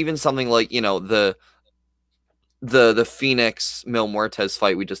 even something like, you know, the Phoenix Mil Muertes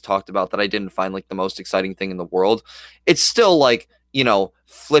fight we just talked about that I didn't find like the most exciting thing in the world. It's still like, you know,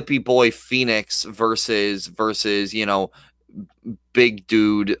 Flippy Boy Phoenix versus, you know, big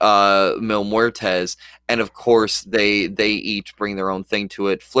dude Mil Muertes, and of course they each bring their own thing to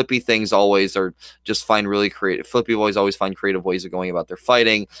it. Flippy things always are just find really creative. Flippy boys always find creative ways of going about their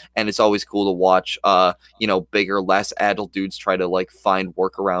fighting, and it's always cool to watch you know, bigger, less agile dudes try to like find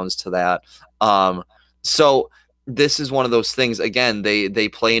workarounds to that. So this is one of those things, again, they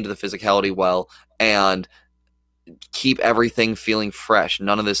play into the physicality well and keep everything feeling fresh.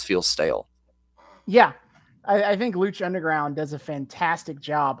 None of this feels stale. Yeah. I think Lucha Underground does a fantastic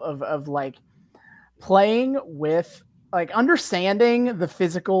job of like playing with like understanding the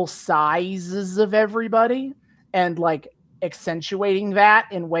physical sizes of everybody and like accentuating that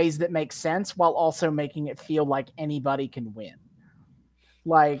in ways that make sense while also making it feel like anybody can win.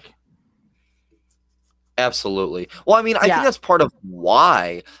 Like, absolutely. Well, I mean, I think that's part of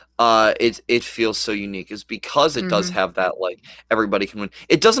why it feels so unique, is because it does have that like everybody can win.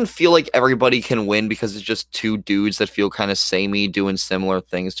 It doesn't feel like everybody can win because it's just two dudes that feel kind of samey doing similar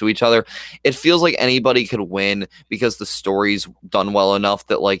things to each other. It feels like anybody could win because the story's done well enough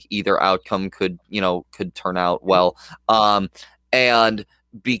that like either outcome could, you know, could turn out well. And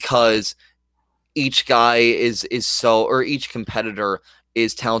because each guy is so, or each competitor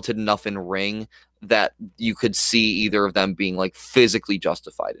is talented enough in ring that you could see either of them being like physically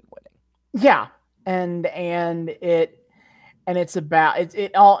justified in winning. Yeah. And it's about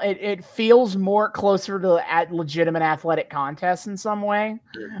it feels more closer to at legitimate athletic contests in some way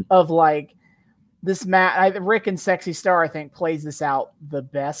of like this match. Rick and Sexy Star, I think, plays this out the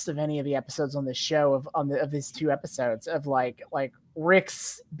best of any of the episodes on this show of these two episodes of like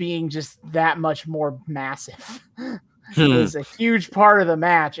Rick's being just that much more massive is a huge part of the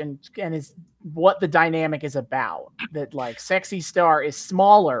match and is what the dynamic is about. That like Sexy Star is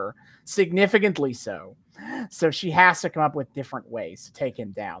smaller, significantly so she has to come up with different ways to take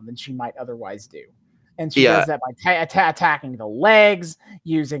him down than she might otherwise do, and she does that by attacking the legs,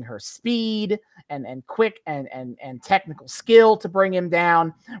 using her speed and quick and technical skill to bring him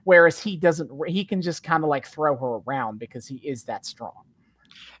down, whereas he can just kind of like throw her around because he is that strong.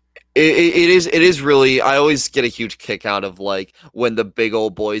 It is really, I always get a huge kick out of like when the big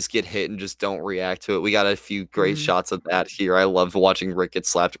old boys get hit and just don't react to it. We got a few great shots of that here. I loved watching Rick get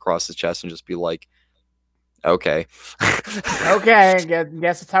slapped across his chest and just be like, okay. Okay, I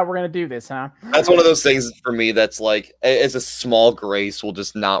guess that's how we're gonna do this, huh? That's one of those things for me that's like, as a small grace will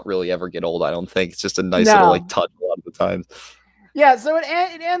just not really ever get old, I don't think. It's just a nice little like touch a lot of the times. Yeah, so it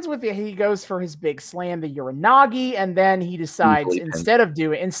ends with he goes for his big slam, the Uranagi, and then he decides instead of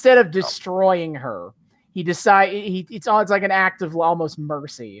destroying her, it's like an act of almost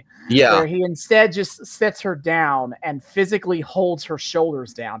mercy. Yeah, where he instead just sets her down and physically holds her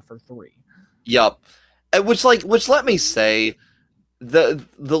shoulders down for 3. Yup. Which let me say, the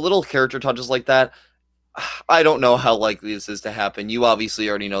little character touches like that, I don't know how likely this is to happen. You obviously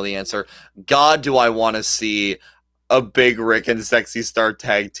already know the answer. God, do I want to see a big Rick and Sexy Star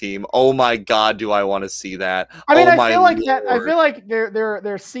tag team? Oh my God, do I want to see that? I mean, I feel like there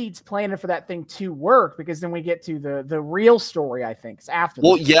are seeds planted for that thing to work, because then we get to the real story. I think is after.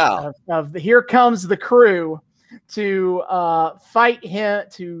 Well, yeah. Here comes the crew to fight him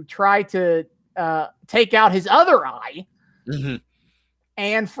to try to take out his other eye. Mm-hmm.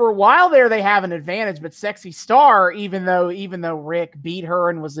 And for a while there, they have an advantage. But Sexy Star, even though Rick beat her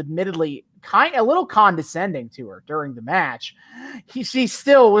and was admittedly a little condescending to her during the match, she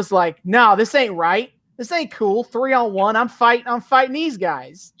still was like, "No, this ain't right. This ain't cool. 3-on-1. I'm fighting these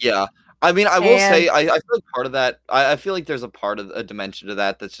guys." Yeah. I mean, I will say, I feel like part of that, I feel like there's a part of a dimension to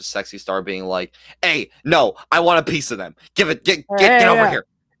that that's just Sexy Star being like, "Hey, no, I want a piece of them. Get over here.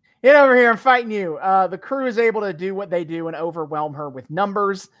 Get over here, I'm fighting you." The crew is able to do what they do and overwhelm her with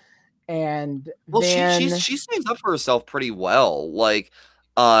numbers. And she stands up for herself pretty well. Like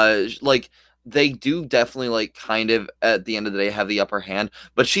they do definitely like kind of at the end of the day have the upper hand,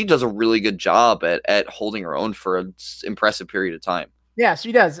 but she does a really good job at holding her own for an impressive period of time. Yeah,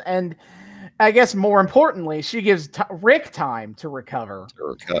 she does. And I guess more importantly, she gives Rick time to recover.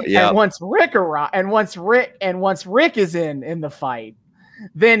 Yeah. And once Rick is in the fight,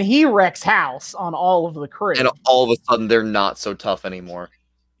 then he wrecks house on all of the crew. And all of a sudden, they're not so tough anymore.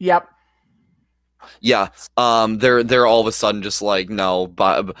 Yep. Yeah. They're all of a sudden just like, no,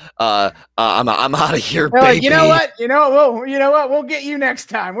 but I'm out of here, They're baby. like, you know what? We'll get you next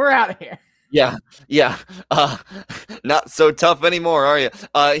time. We're out of here. Yeah. Not so tough anymore, are you?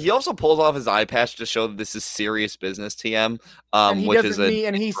 He also pulls off his eye patch to show that this is serious business, TM.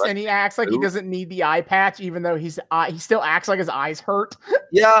 He acts like he doesn't need the eye patch, even though he still acts like his eyes hurt.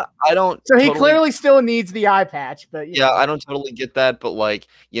 Yeah, I don't. So he clearly still needs the eye patch, but I don't totally get that. But like,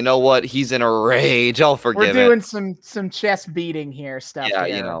 you know what? He's in a rage. I'll forgive it. We're doing some chest beating here stuff. Yeah,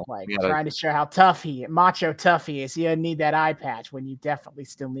 here, trying to show how macho tough he is. You don't need that eye patch when you definitely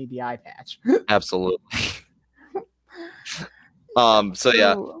still need the eye patch. Absolutely. So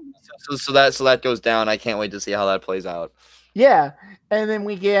that goes down. I can't wait to see how that plays out. Yeah, and then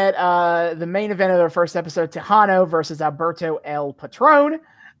we get the main event of the first episode: Tejano versus Alberto El Patron. It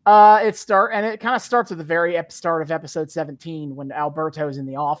kind of starts at the very start of episode 17 when Alberto is in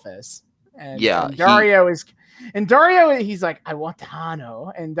the office, and Dario he's like, I want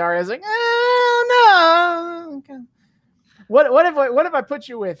Tejano, and Dario's like, oh no. Okay. What if I put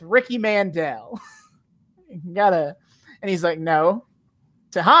you with Ricky Mandel? And he's like, no,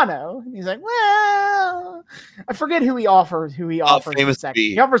 Tejano. And he's like, well, I forget who he offers. Famous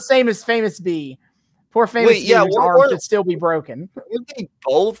B. He offers Famous B. Poor Famous B, whose arm should still be broken. They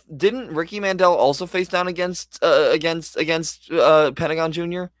both didn't Ricky Mandel also face down against Pentagon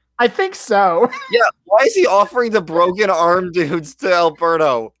Jr.? I think so. Yeah, why is he offering the broken arm dudes to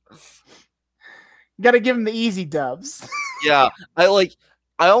Alberto? Got to give him the easy dubs. Yeah, I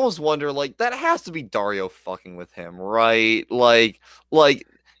almost wonder, like, that has to be Dario fucking with him, right? Like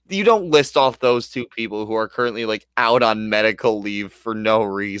you don't list off those two people who are currently like out on medical leave for no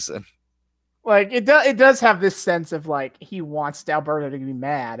reason. Like it does have this sense of like he wants Alberto to be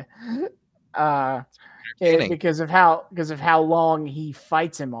mad, because of how long he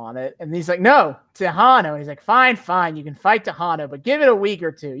fights him on it, and he's like, no, Tejano, and he's like, fine, you can fight Tejano, but give it a week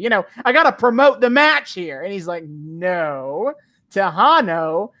or two. I gotta promote the match here, and he's like, no,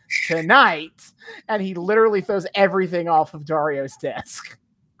 Tejano tonight, and he literally throws everything off of Dario's desk.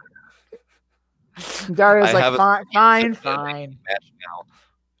 Dario's like, fine. Match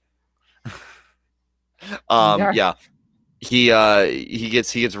now. Yeah. He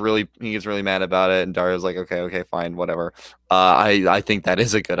gets really mad about it, and Dario's like, okay, fine, whatever. I think that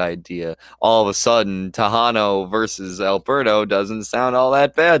is a good idea. All of a sudden, Tejano versus Alberto doesn't sound all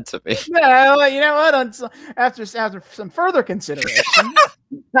that bad to me. Yeah, you know what? After some further consideration,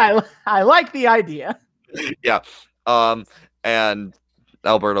 I like the idea. Yeah. And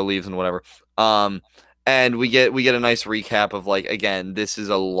Alberto leaves and whatever. And we get a nice recap of, like, again, this is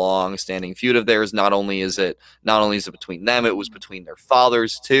a long-standing feud of theirs. Not only is it between them, it was between their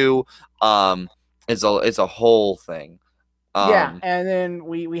fathers too. It's a whole thing. Yeah, and then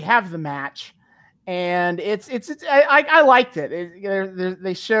we have the match, and I liked it.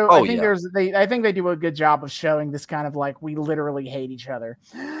 They show. I think they do a good job of showing this kind of like we literally hate each other.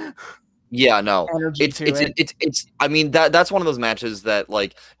 Yeah, no, it's I mean, that's one of those matches that,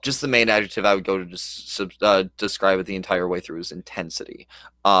 like, just the main adjective I would go to describe it the entire way through is intensity.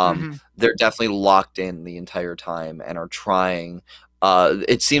 They're definitely locked in the entire time and are trying.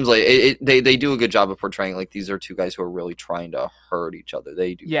 It seems like they do a good job of portraying like these are two guys who are really trying to hurt each other.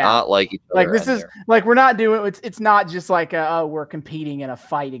 They do not like each other. Like this is like we're not doing it's not just like we're competing in a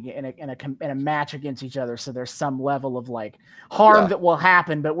fight in a match against each other. So there's some level of like harm that will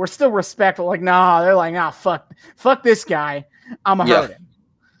happen, but we're still respectful. Like they're like fuck this guy. I'm gonna hurt him.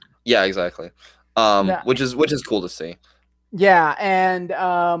 Yeah, exactly. Which is cool to see. Yeah, and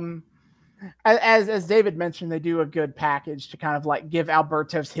as David mentioned, they do a good package to kind of like give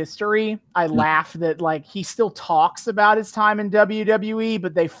Alberto's history. I laugh that like he still talks about his time in WWE,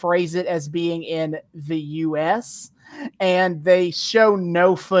 but they phrase it as being in the US, and they show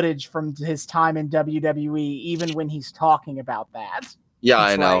no footage from his time in WWE, even when he's talking about that. Yeah,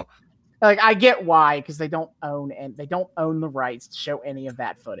 I know. Like I get why, because they don't own the rights to show any of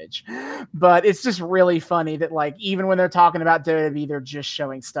that footage, but it's just really funny that like even when they're talking about WWE, they're just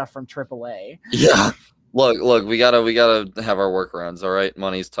showing stuff from AAA. Yeah, look, we gotta have our workarounds. All right,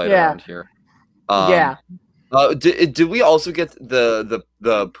 money's tight around here. Did we also get the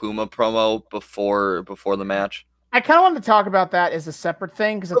Puma promo before the match? I kind of wanted to talk about that as a separate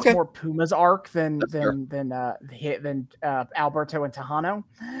thing because it's Okay. more Puma's arc than That's fair. Alberto and Tejano.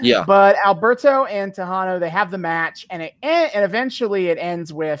 Yeah. But Alberto and Tejano, they have the match, and eventually it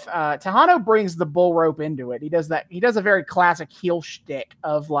ends with Tejano brings the bull rope into it. He does that. He does a very classic heel shtick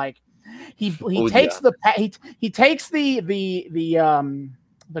of like he takes the he takes the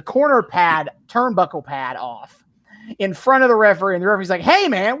corner pad turnbuckle pad off in front of the referee, and the referee's like, "Hey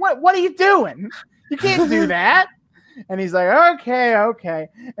man, what are you doing? You can't do that." And he's like, okay.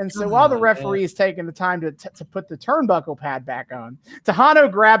 And so while the referee is taking the time to put the turnbuckle pad back on,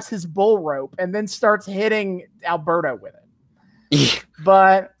 Tejano grabs his bull rope and then starts hitting Alberto with it.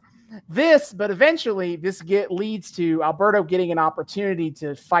 But eventually this leads to Alberto getting an opportunity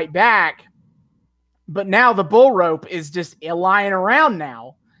to fight back. But now the bull rope is just lying around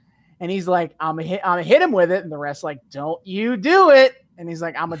now. And he's like, I'm gonna hit him with it. And the ref's like, don't you do it. And he's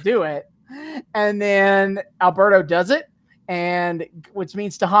like, I'm gonna do it. And then Alberto does it, and which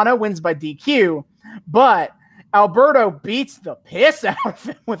means Tejano wins by DQ. But Alberto beats the piss out of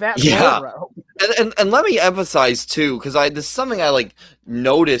him with that bull rope. And let me emphasize too, because this is something I like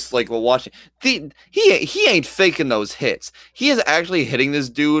noticed like while watching. He ain't faking those hits. He is actually hitting this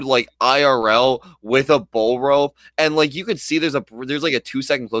dude like IRL with a bull rope, and like you could see there's like a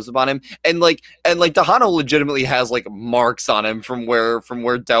 2-second close up on him, and like Tejano legitimately has like marks on him from where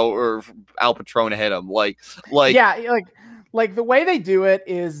Al Patron hit him. Like the way they do it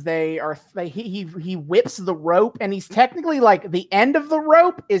is he whips the rope, and he's technically like the end of the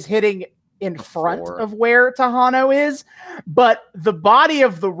rope is hitting in front of where Tejano is, but the body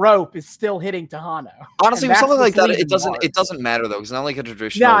of the rope is still hitting Tejano. Honestly, with something like that, it doesn't matter though. It's not like a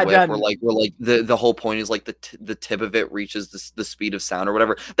traditional whip where the whole point is like the tip of it reaches the speed of sound or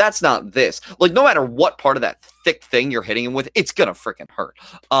whatever. That's not this. Like no matter what part of that thick thing you're hitting him with, it's gonna freaking hurt.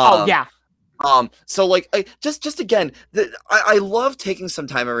 So like just again, I love taking some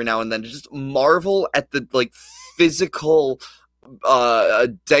time every now and then to just marvel at the like physical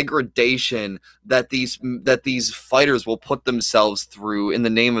degradation that these fighters will put themselves through in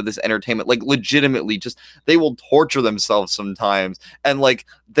the name of this entertainment. Like legitimately, just they will torture themselves sometimes, and like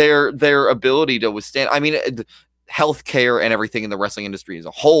their ability to withstand. I mean, healthcare and everything in the wrestling industry as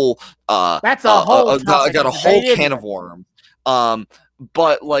a whole. That's a whole got a whole can of worms.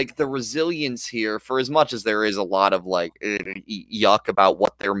 But like the resilience here, for as much as there is a lot of like yuck about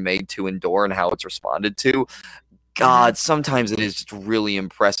what they're made to endure and how it's responded to, God, sometimes it is just really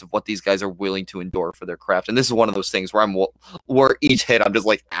impressive what these guys are willing to endure for their craft. And this is one of those things where each hit I'm just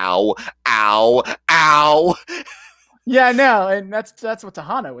like, ow, ow, ow. Yeah, no, and that's what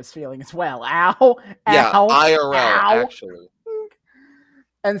Tejano was feeling as well. Ow, yeah, ow, IRL ow. Actually.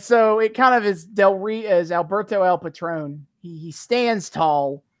 And so it kind of is Alberto El Patron. He stands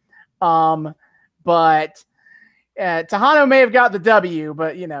tall, but Tejano may have got the W,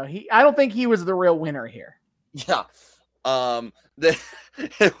 but I don't think he was the real winner here. Yeah,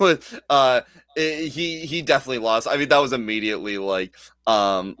 it was he definitely lost. I mean, that was immediately like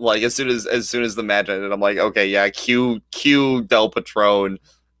as soon as the match ended, I'm like, okay, yeah, Q Del Patron.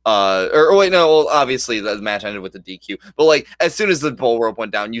 Or wait, no. Well, obviously the match ended with the DQ, but like as soon as the bull rope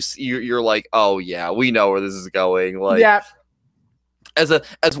went down, you're like, oh yeah, we know where this is going. Like, yeah. As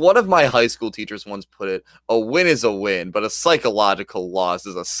one of my high school teachers once put it, a win is a win, but a psychological loss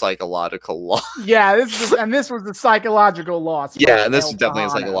is a psychological loss. Yeah, this was the psychological loss. Yeah, and this is definitely a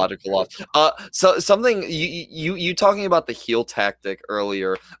psychological loss. So something you talking about the heel tactic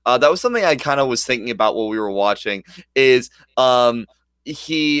earlier, that was something I kind of was thinking about while we were watching. Is Tejano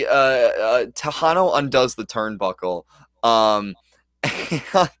undoes the turnbuckle.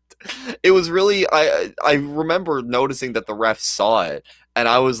 It was really I remember noticing that the ref saw it, and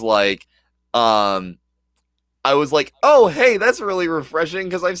I was like, oh, hey, that's really refreshing,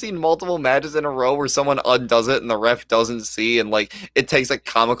 because I've seen multiple matches in a row where someone undoes it and the ref doesn't see, and like it takes a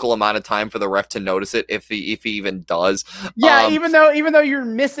comical amount of time for the ref to notice it if he even does. Yeah, even though you're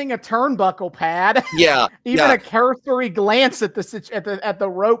missing a turnbuckle pad. Yeah, a cursory glance at the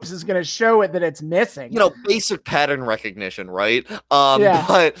ropes is going to show it that it's missing. Basic pattern recognition, right?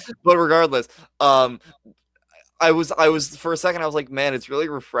 But regardless, I was for a second I was like, man, it's really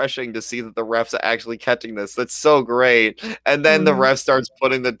refreshing to see that the refs are actually catching this. That's so great. And then the ref starts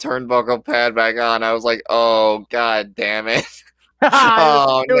putting the turnbuckle pad back on. I was like, oh god damn it.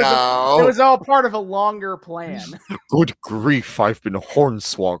 No. It was all part of a longer plan. Good grief, I've been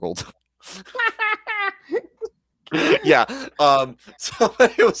hornswoggled. Yeah, so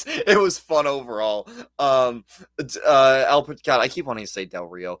it was fun overall. God, I keep wanting to say Del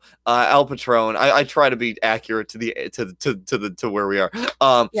Rio. Al Patron. I try to be accurate to where we are.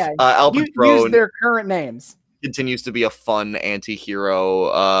 Al Patron. Use their current names. continues to be a fun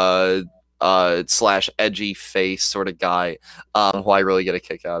anti-hero slash edgy face sort of guy, who I really get a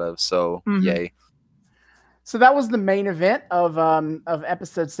kick out of. So yay. So that was the main event of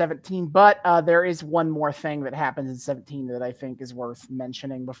episode 17, but there is one more thing that happens in 17 that I think is worth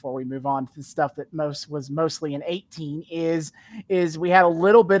mentioning before we move on to the stuff that was mostly in 18 is we had a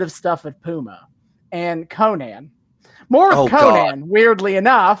little bit of stuff with Puma and Conan. More of Conan, God. Weirdly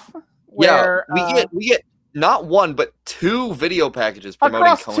enough. Where, we get not one, but 2 video packages promoting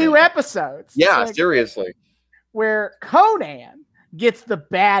across Conan. 2 episodes. Yeah, seriously. Where Conan gets the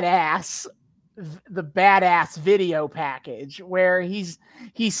badass video package where he's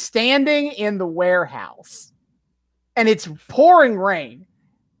standing in the warehouse and it's pouring rain.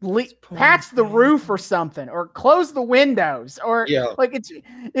 Patch the roof or something, or close the windows, or like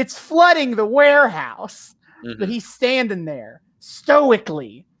it's flooding the warehouse. But he's standing there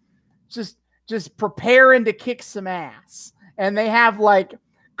stoically, just preparing to kick some ass. And they have like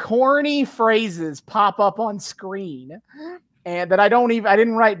corny phrases pop up on screen, and that I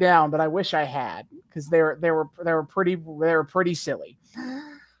didn't write down, but I wish I had, because they were pretty silly.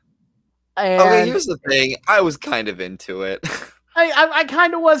 And okay, here's the thing. I was kind of into it. I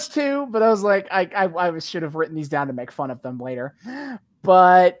kind of was too, but I was like, I should have written these down to make fun of them later.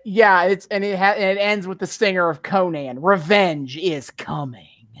 But yeah, it ends with the stinger of Conan. Revenge is coming.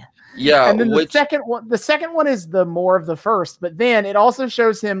 Yeah, and then the second one is the more of the first, but then it also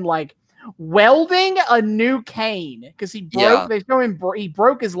shows him like welding a new cane, because he broke. They show him he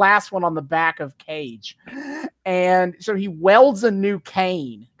broke his last one on the back of Cage, and so he welds a new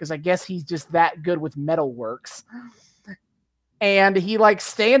cane because I guess he's just that good with metalworks. And he like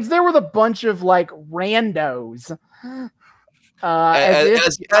stands there with a bunch of like randos.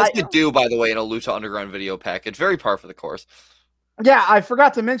 As you do, by the way, in a Lucha Underground video package. Very par for the course. Yeah, I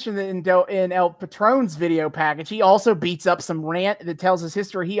forgot to mention that in El Patron's video package, he also beats up some that tells his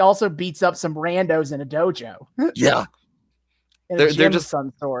history. He also beats up some randos in a dojo. Yeah. They're just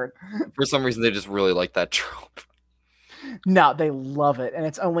some sort. For some reason, they just really like that trope. No, they love it, and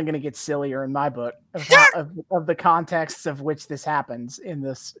it's only going to get sillier in my book of the contexts of which this happens in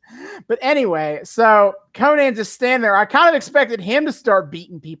this. But anyway, so Conan just stand there. I kind of expected him to start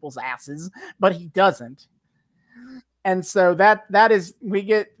beating people's asses, but he doesn't. And so that is, we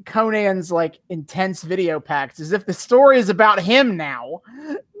get Conan's like intense video packs as if the story is about him now.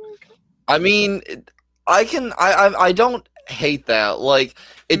 I mean, I don't hate that. Like,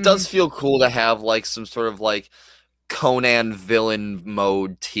 it does feel cool to have like some sort of like Conan villain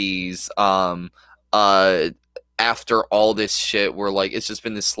mode tease after all this shit where like it's just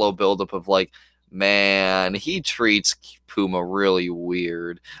been this slow buildup of like, man, he treats Puma really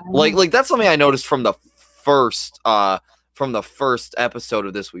weird. Like that's something I noticed from the first episode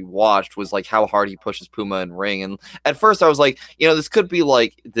of this we watched, was like how hard he pushes Puma in ring. And at first I was like, you know, this could be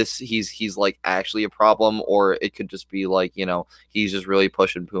like this, he's like actually a problem, or it could just be like, you know, he's just really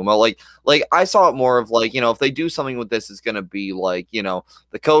pushing Puma. Like I saw it more of like, you know, if they do something with this, it's gonna be like, you know,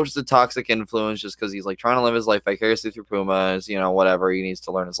 the coach is a toxic influence just because he's like trying to live his life vicariously through Puma, is, you know, whatever, he needs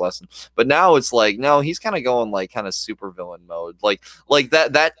to learn his lesson. But now it's like, no, he's kind of going like kind of super villain mode, like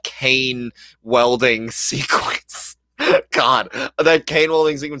that cane welding sequence. God, that cane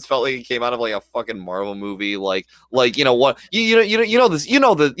welding sequence felt like it came out of like a fucking Marvel movie. Like you know what, you know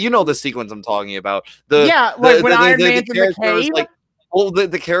the sequence I'm talking about. When Iron Man's in the cave. Like, well,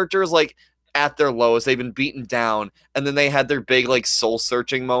 the characters like at their lowest, they've been beaten down, and then they had their big like soul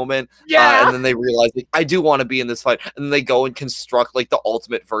searching moment. Yeah, and then they realized like, I do want to be in this fight, and then they go and construct like the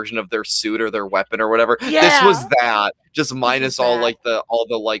ultimate version of their suit or their weapon or whatever. Yeah. This was that, just minus all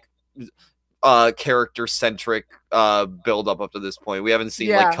the character centric build up to this point. We haven't seen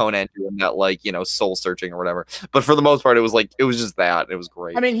like Conan doing that, like, you know, soul searching or whatever, but for the most part it was just that. It was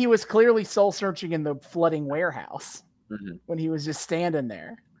great. I mean, he was clearly soul searching in the flooding warehouse when he was just standing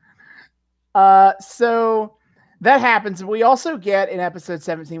there. So that happens. We also get in episode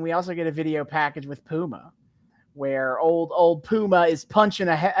 17, we also get a video package with Puma, where old Puma is punching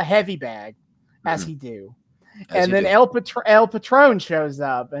a heavy bag, as he do. And then El Patron shows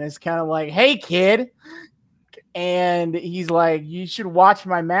up and it's kind of like, hey, kid. And he's like, you should watch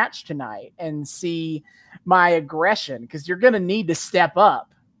my match tonight and see my aggression, because you're going to need to step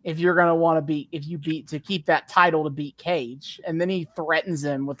up if you're going to want to to keep that title to beat Cage. And then he threatens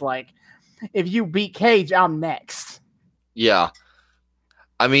him with like, if you beat Cage, I'm next. Yeah.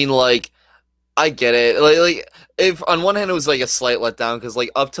 I mean, like, I get it. Like if on one hand it was like a slight letdown, because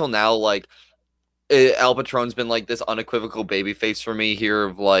like up till now, like, El Patron's been like this unequivocal babyface for me here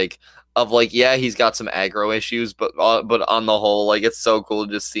of like yeah, he's got some aggro issues, but on the whole, like it's so cool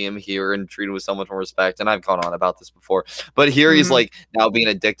to just see him here and treated with so much more respect. And I've gone on about this before, but here he's like now being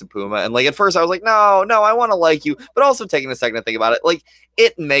a dick to Puma, and like at first I was like, no, I want to like you, but also taking a second to think about it, like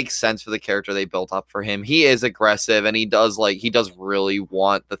it makes sense for the character they built up for him. He is aggressive, and he does really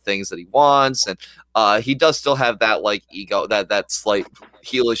want the things that he wants, and he does still have that like ego, that slight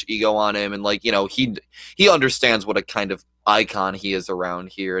heelish ego on him, and like he understands what a kind of icon he is around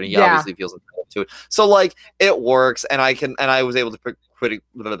here, and he obviously feels entitled to it. So like it works, and I was able to pretty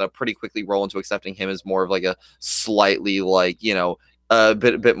quickly roll into accepting him as more of like a slightly like a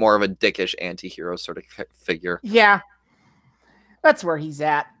bit more of a dickish anti-hero sort of figure. Yeah, that's where he's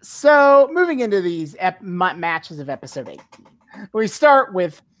at. So moving into these matches of episode 18, we start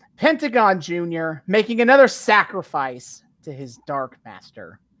with Pentagon Jr. making another sacrifice to his Dark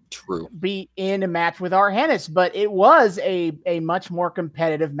Master. True. Be in a match with Arhennis, but it was a much more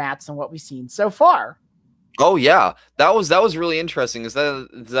competitive match than what we've seen so far. Oh yeah, that was really interesting. Is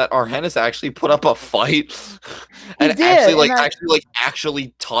that Arhennis actually put up a fight and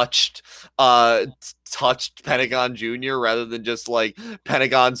actually touched Pentagon Jr. rather than just like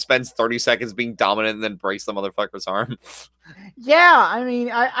Pentagon spends 30 seconds being dominant and then breaks the motherfucker's arm. Yeah, I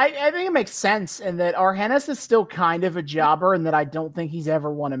mean, I think it makes sense in that Arhennis is still kind of a jobber and that I don't think he's ever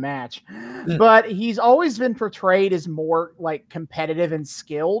won a match. But he's always been portrayed as more like competitive and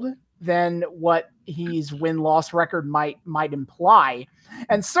skilled than what his win-loss record might imply.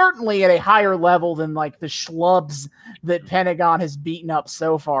 And certainly at a higher level than like the schlubs that Pentagon has beaten up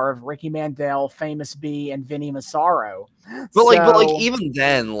so far of Ricky Mandel, Famous B, and Vinny Massaro. But even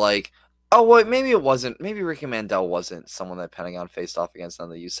then, like, oh, wait, maybe it wasn't. Maybe Ricky Mandel wasn't someone that Pentagon faced off against. Now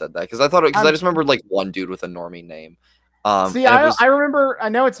that you said that, because I just remembered like one dude with a normie name. I remember. I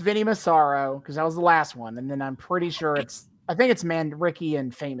know it's Vinny Massaro because that was the last one, and then I'm pretty sure I think it's Ricky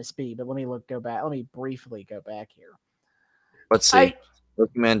and Famous B. But let me briefly go back here. Let's see.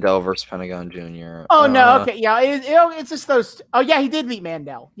 Ricky Mandel versus Pentagon Jr. Oh no, okay, yeah, it's just those. Oh yeah, he did beat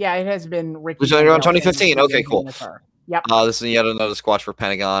Mandel. Yeah, it has been Ricky. Which was around 2015. Okay, cool. Yep. This is yet another squash for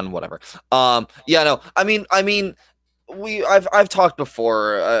Pentagon. Whatever. Yeah, no. I mean, I've talked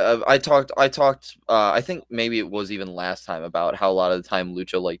before. I talked. I think maybe it was even last time about how a lot of the time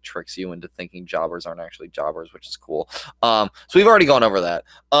Lucha like tricks you into thinking jobbers aren't actually jobbers, which is cool. So we've already gone over that.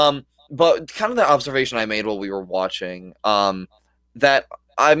 But kind of the observation I made while we were watching, that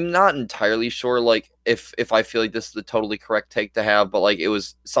I'm not entirely sure, like if I feel like this is the totally correct take to have, but like it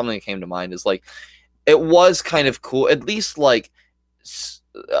was something that came to mind is like it was kind of cool, at least like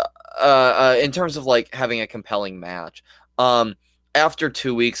in terms of like having a compelling match. After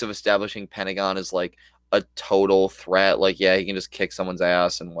 2 weeks of establishing Pentagon as like a total threat, like yeah, he can just kick someone's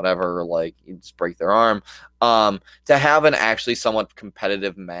ass and whatever, like you just break their arm. To have an actually somewhat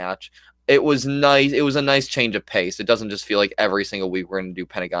competitive match, it was nice. It was a nice change of pace. It doesn't just feel like every single week we're going to do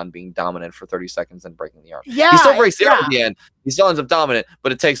Pentagon being dominant for 30 seconds and breaking the arm. Yeah, he still breaks the arm at the end. He still ends up dominant,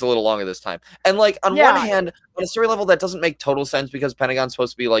 but it takes a little longer this time. And like on one hand, on a story level, that doesn't make total sense because Pentagon's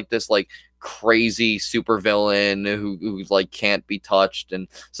supposed to be like this like crazy super villain who like can't be touched, and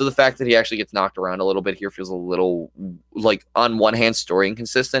so the fact that he actually gets knocked around a little bit here feels a little like on one hand story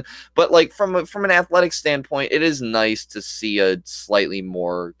inconsistent, but like from an athletic standpoint, it is nice to see a slightly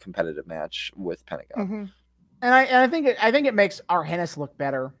more competitive match with Pentagon. Mm-hmm. And I think it makes Arhennis look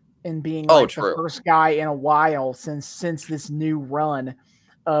better in being like the first guy in a while since this new run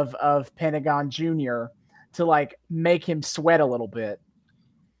of Pentagon Jr. to like make him sweat a little bit.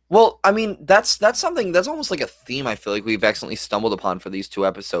 Well, I mean, that's something that's almost like a theme I feel like we've accidentally stumbled upon for these two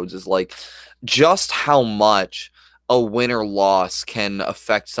episodes is like just how much a win or loss can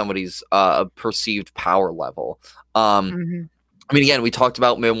affect somebody's perceived power level. I mean, again, we talked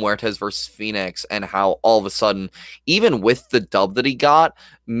about Mil Muertes versus Phoenix and how all of a sudden, even with the dub that he got,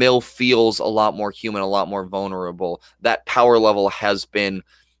 Mil feels a lot more human, a lot more vulnerable. That power level has been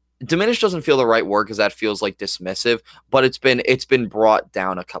diminished. Doesn't feel the right word because that feels like dismissive, but it's been brought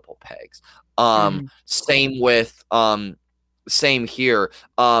down a couple pegs. Same here.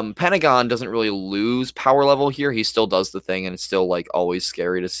 Pentagon doesn't really lose power level here. He still does the thing, and it's still like always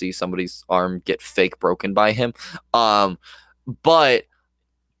scary to see somebody's arm get fake broken by him. But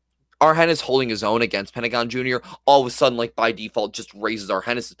Arhennis holding his own against Pentagon Jr. all of a sudden, like by default, just raises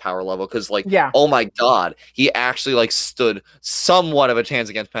Arhennis' power level because, like, oh my god, he actually like stood somewhat of a chance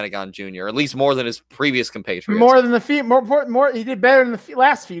against Pentagon Jr. At least more than his previous compatriots. More than more. He did better than the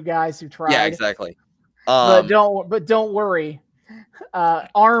last few guys who tried. Yeah, exactly. But don't worry.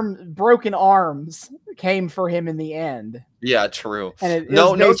 broken arms came for him in the end. Yeah, true. And it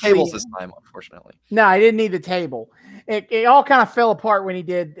No, was no basically- tables this time, unfortunately. No, I didn't need the table. It all kind of fell apart when he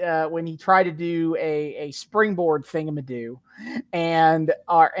did when he tried to do a springboard thingamadoo, and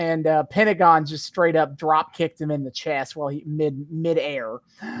Pentagon just straight up drop kicked him in the chest while he mid-air.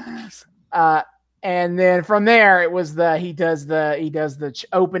 And then from there it was he does the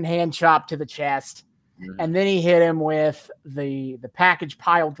open hand chop to the chest, and then he hit him with the package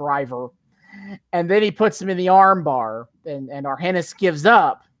pile driver, and then he puts him in the arm bar, and Arhennis gives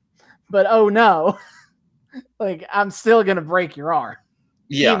up, but oh no. Like, I'm still gonna break your arm,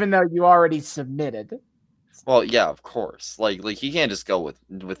 even though you already submitted. Well, yeah, of course. Like he can't just go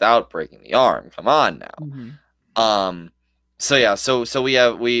without breaking the arm. Come on now. Mm-hmm. So yeah, so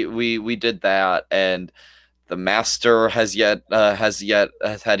we did that, and the master has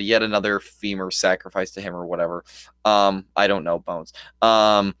had yet another femur sacrificed to him or whatever. I don't know, Bones.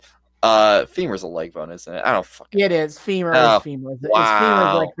 Femur's a leg bone, isn't it? I don't fucking. It is. Femur is femur. Wow. Femur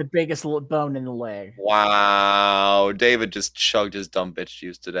is like the biggest bone in the leg. Wow. David just chugged his dumb bitch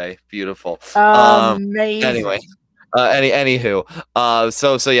juice today. Beautiful. Amazing. Anyway. Anywho.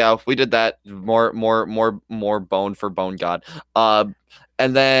 So yeah, we did that. More bone for Bone God.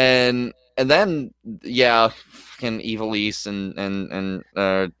 And then yeah, fucking Evilise and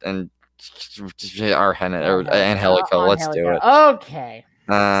Angelico. Let's do it. Okay.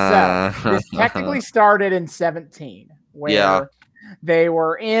 So this technically started in 17, where they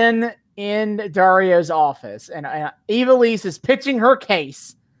were in Dario's office, and Evilise is pitching her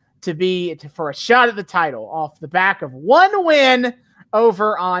case for a shot at the title off the back of one win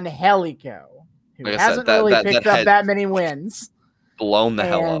over Angelico, who hasn't really picked up that many wins. Blown the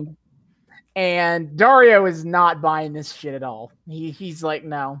hell up. And Dario is not buying this shit at all. He's like,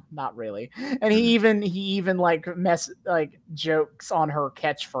 no, not really. And he even like jokes on her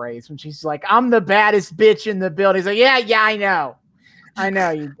catchphrase when she's like, "I'm the baddest bitch in the building." He's like, yeah, I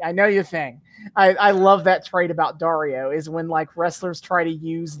know your thing. I love that trait about Dario is when like wrestlers try to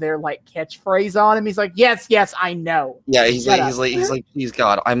use their like catchphrase on him. He's like, yes, I know. Yeah, he's like, please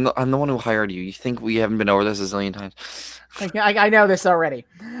God, I'm the one who hired you. You think we haven't been over this a zillion times? I know this already,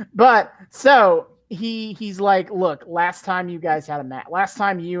 but so he's like, look, last time you guys had a match, last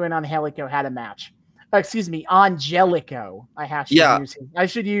time you and Angelico had a match. Excuse me, Angelico. I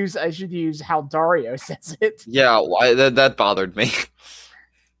should use how Dario says it. Yeah, why that bothered me.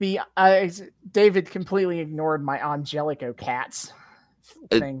 David completely ignored my Angelico cats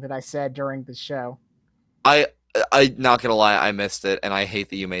thing that I said during the show. I not gonna lie, I missed it, and I hate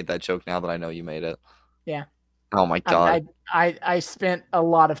that you made that joke now that I know you made it. Yeah. Oh my God. I spent a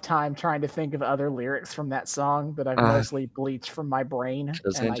lot of time trying to think of other lyrics from that song that I've mostly bleached from my brain.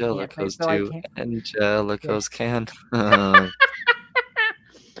 Because Angelicos do. Angelicos can.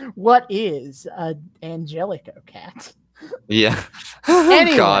 What is an Angelico cat? Yeah.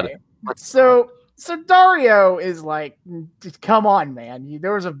 Anyway, God. So Dario is like, come on, man.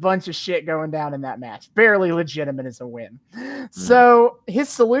 There was a bunch of shit going down in that match. Barely legitimate as a win. So his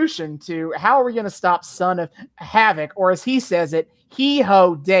solution to how are we going to stop Son of Havoc, or as he says it,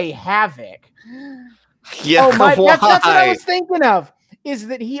 Hijo de Havoc. Yeah, that's what I was thinking of, is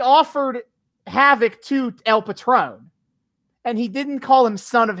that he offered Havoc to El Patron. And he didn't call him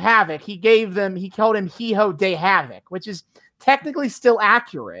Son of Havoc. He called him Hijo de Havoc, which is technically still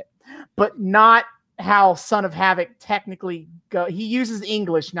accurate, but not how Son of Havoc technically go. He uses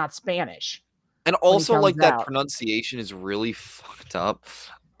English, not Spanish. And also, like, that pronunciation is really fucked up.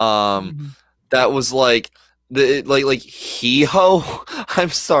 That was like like Hijo. I'm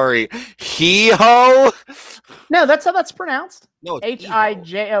sorry, Hijo. No, that's how that's pronounced. No, it's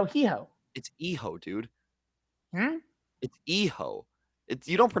Hijo. Hijo. It's Iho, dude. Hmm? It's Iho.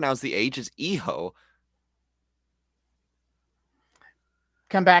 You don't pronounce the H. It's Iho.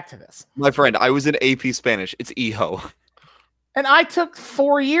 Come back to this. My friend, I was in AP Spanish. It's Iho. And I took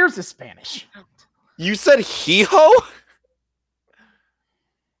 4 years of Spanish. You said Hijo?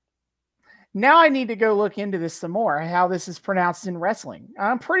 Now I need to go look into this some more, how this is pronounced in wrestling.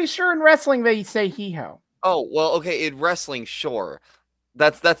 I'm pretty sure in wrestling they say Hijo. Oh, well, okay, in wrestling, sure.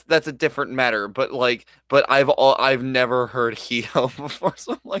 That's a different matter, but I've never heard Hijo before,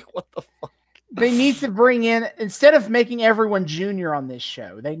 so I'm like, what the fuck? They need to bring in, instead of making everyone junior on this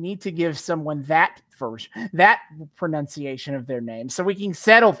show, they need to give someone that pronunciation of their name so we can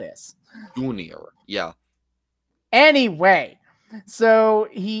settle this. Junior, yeah. Anyway, so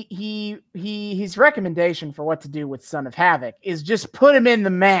his recommendation for what to do with Son of Havoc is just put him in the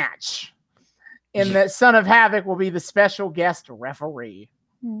match. And that Son of Havoc will be the special guest referee.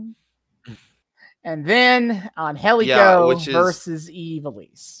 And then Angelico which is... versus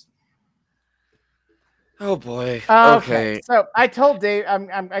Ivelisse. Oh boy. Okay. So I told Dave,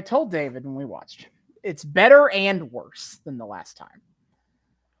 I told David when we watched, it's better and worse than the last time.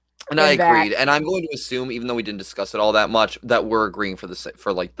 And I agreed. And I'm going to assume, even though we didn't discuss it all that much, that we're agreeing for the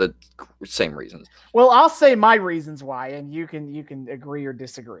same reasons. Well, I'll say my reasons why, and you can agree or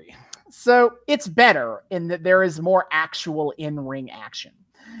disagree. So it's better in that there is more actual in-ring action.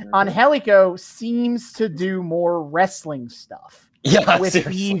 Angelico seems to do more wrestling stuff with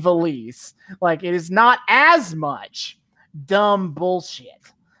Ivelisse. Like, it is not as much dumb bullshit.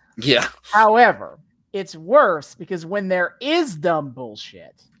 Yeah. However, it's worse because when there is dumb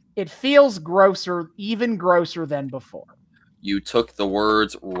bullshit, it feels grosser, even grosser than before. You took the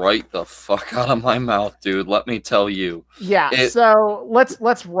words right the fuck out of my mouth, dude. Let me tell you. Yeah, so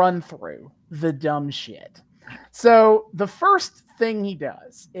let's run through the dumb shit. So the first thing he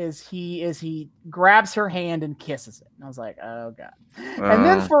does is he grabs her hand and kisses it. And I was like, oh god. And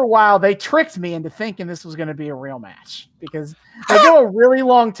then for a while they tricked me into thinking this was going to be a real match because they go a really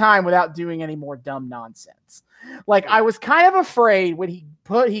long time without doing any more dumb nonsense. Like, I was kind of afraid when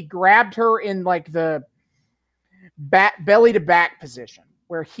he grabbed her in like the belly to back position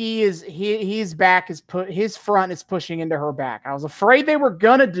where his front is pushing into her back. I was afraid they were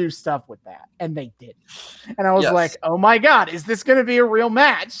gonna do stuff with that, and they didn't. And I was like, oh my god, is this gonna be a real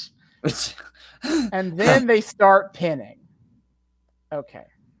match? And then they start pinning. Okay.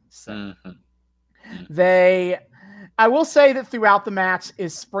 So I will say that throughout the match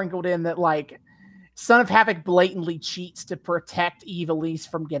is sprinkled in that, like, Son of Havoc blatantly cheats to protect Ivelisse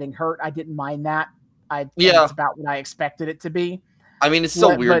from getting hurt. I didn't mind that. It's about what I expected it to be. I mean, it's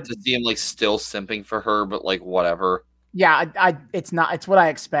so weird to see him like still simping for her, but like whatever. Yeah, it's what I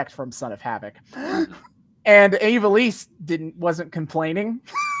expect from Son of Havoc. And Ivelisse wasn't complaining.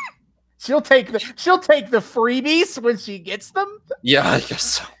 She'll take the freebies when she gets them. Yeah, I guess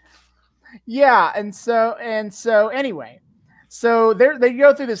so. Yeah, and so anyway. So they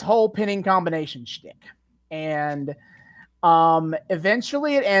go through this whole pinning combination shtick. And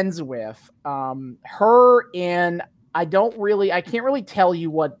eventually it ends with her in, I can't really tell you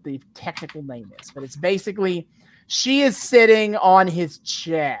what the technical name is, but it's basically she is sitting on his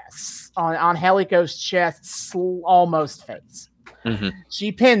chest, on Angelico's chest, almost face. Mm-hmm.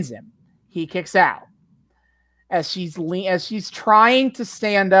 She pins him. He kicks out. As she's trying to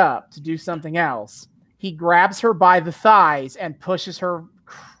stand up to do something else, he grabs her by the thighs and pushes her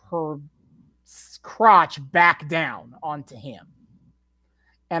crotch back down onto him.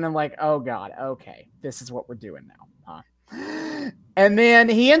 And I'm like, oh god, okay, this is what we're doing now, huh? And then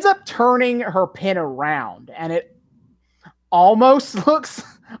he ends up turning her pin around, and it almost looks,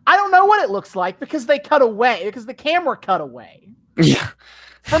 I don't know what it looks like because the camera cut away. Yeah.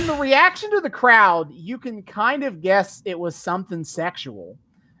 From the reaction to the crowd, you can kind of guess it was something sexual.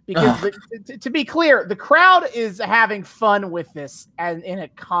 Because to be clear, the crowd is having fun with this in a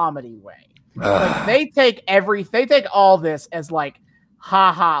comedy way. Like, they take all this as like,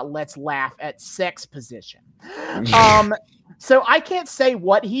 haha, let's laugh at sex position. So I can't say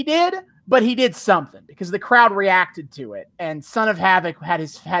what he did, but he did something because the crowd reacted to it. And Son of Havoc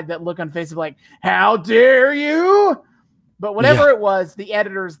had that look on his face of like, how dare you? But whatever it was, the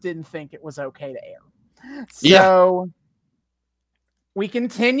editors didn't think it was okay to air. So we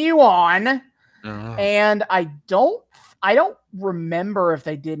continue on, and I don't remember if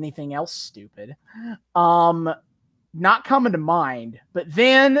they did anything else stupid. Not coming to mind. But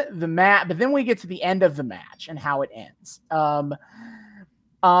then we get to the end of the match and how it ends.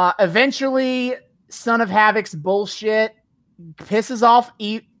 Eventually, Son of Havoc's bullshit pisses off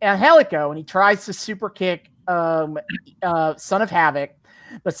Angelico, and he tries to super kick Son of Havoc,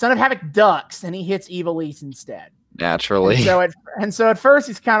 but Son of Havoc ducks and he hits Ivelisse instead. Naturally. And so at first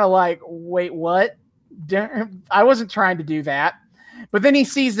he's kind of like, wait, what? I wasn't trying to do that. But then he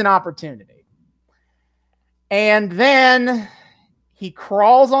sees an opportunity. And then he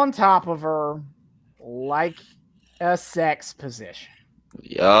crawls on top of her like a sex position.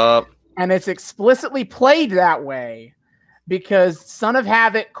 Yup. And it's explicitly played that way because Son of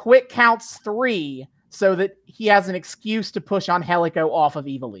Havoc quick counts 3 so that he has an excuse to push Angelico off of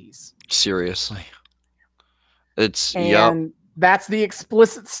Ivelisse. Seriously. That's the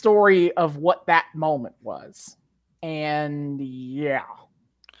explicit story of what that moment was. And yeah.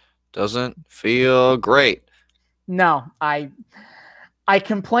 Doesn't feel great. No, I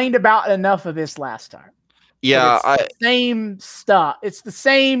complained about enough of this last time. Yeah, it's the same stuff. It's the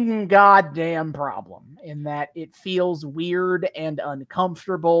same goddamn problem in that it feels weird and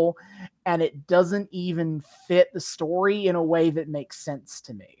uncomfortable, and it doesn't even fit the story in a way that makes sense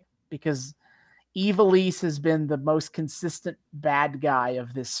to me. Because Ivelisse has been the most consistent bad guy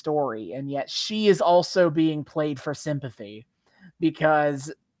of this story, and yet she is also being played for sympathy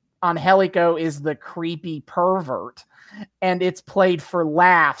because Angelico is the creepy pervert, and it's played for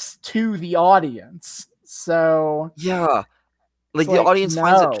laughs to the audience. So Yeah, like the like, audience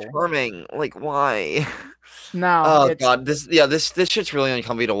finds it no, charming. Like, why? no, Oh it's god, this shit's really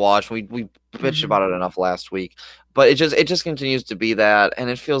uncomfy to watch. We bitched mhm. about it enough last week, but it just continues to be that, and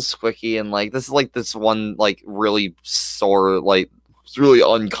it feels squicky, and like this is like this one like really sore, like it's really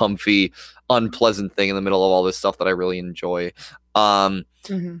uncomfy, unpleasant thing in the middle of all this stuff that I really enjoy. Um,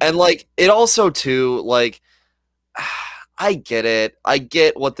 Mhm. and like it also too like I get it. I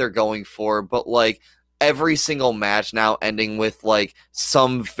get what they're going for, but like every single match now ending with like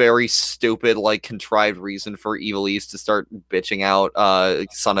some very stupid like contrived reason for Evilise to start bitching out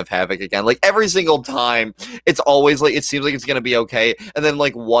Son of Havoc again. Like every single time it's always like it seems like it's going to be okay, and then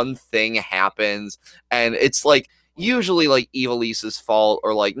like one thing happens and it's like usually like Evilise's fault,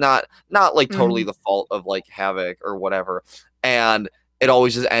 or like not like totally Mhm. the fault of like Havoc or whatever. And it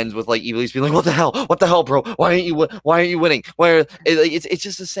always just ends with like Ivelisse being like, "What the hell? What the hell, bro? Why aren't you winning? It's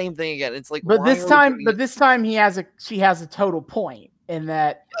just the same thing again. It's like, But why this are we time, doing but this time she has a total point in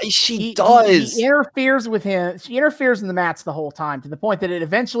that it? She he does. interferes with him. She interferes in the match the whole time to the point that it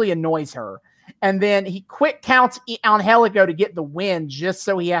eventually annoys her. And then he quick counts Angelico to get the win just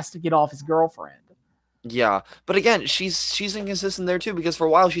so he has to get off his girlfriend. Yeah, but again, she's inconsistent there too, because for a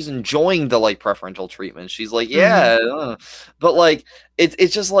while she's enjoying the like preferential treatment. She's like, Mhm. yeah, but like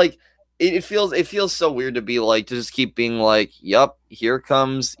it's just like it feels so weird to be like to just keep being like, "Yup, here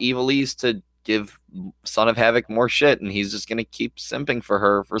comes Evilise to give Son of Havoc more shit," and he's just gonna keep simping for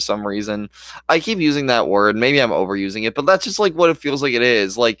her for some reason. I keep using that word. Maybe I'm overusing it, but that's just like what it feels like it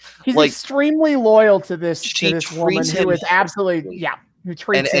is. He's Like extremely loyal to she this woman treats who him is absolutely, horribly. yeah,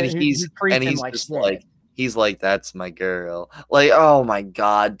 and and who he's and treats him he's like just shit. like that's my girl. Like, oh my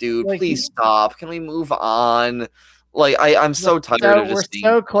god, dude, Like please stop. Can we move on? Like, I'm we're so tired of we're just seeing.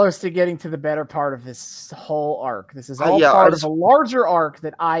 so close to getting to the better part of this whole arc. This is all Yeah, I part of just a larger arc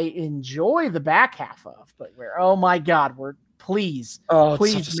that I enjoy the back half of, but we're, oh my god, we're oh, it's such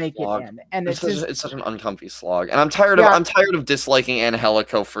please a make it slog. end. And it's just, It's such an uncomfy slog, and I'm tired of disliking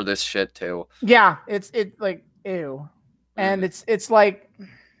Angelico for this shit too. yeah, it's like ew. And Mm. it's like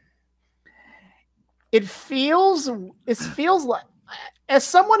it feels like, as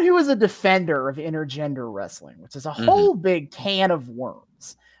someone who is a defender of intergender wrestling, which is a Hmm. whole big can of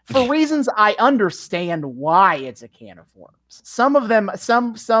worms, for reasons I understand why it's a can of worms. Some of them,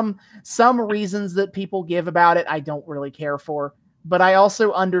 some reasons that people give about it, I don't really care for, but I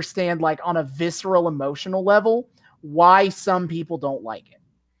also understand, like on a visceral, emotional level, why some people don't like it.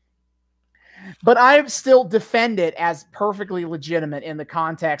 But I still defend it as perfectly legitimate in the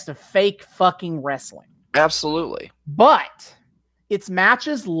context of fake fucking wrestling. Absolutely. But it's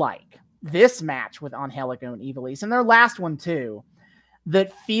matches like this match with Angelico and Ivelisse, and their last one too,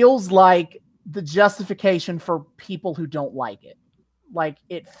 that feels like the justification for people who don't like it. Like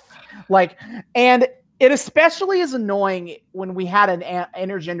it, like, and it especially is annoying when we had an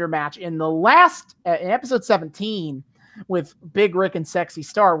intergender match in the last in episode 17 with Big Rick and Sexy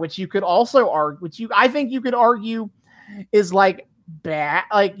Star, which you could also argue, I think you could argue is like bad.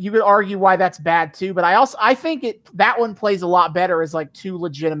 Like you could argue why that's bad too, but I think that one plays a lot better as like two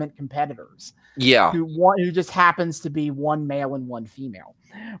legitimate competitors Yeah. who just happens to be one male and one female.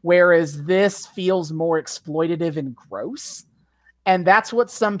 Whereas this feels more exploitative and gross. And that's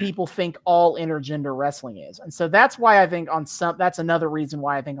what some people think all intergender wrestling is. And so that's why I think that's another reason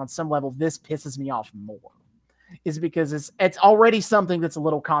why I think on some level this pisses me off more. Is because it's already something that's a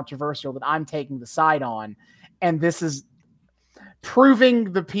little controversial that I'm taking the side on. And this is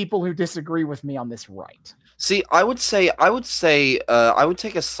proving the people who disagree with me on this right. See, I would I would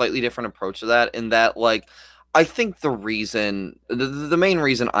take a slightly different approach to that, in that like I think the main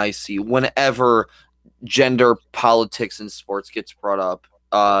reason I see whenever gender politics in sports gets brought up,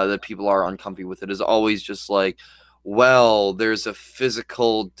 that people are uncomfy with it, is always just like, well, there's a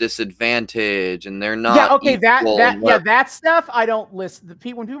physical disadvantage and they're Yeah, not okay, equal and what. that stuff I don't listen.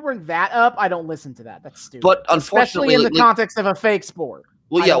 When people bring that up, I don't listen to that. That's stupid, But especially unfortunately, in the context of a fake sport.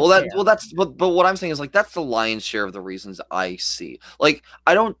 well, I yeah, don't care. that's but what I'm saying is like that's the lion's share of the reasons I see. Like,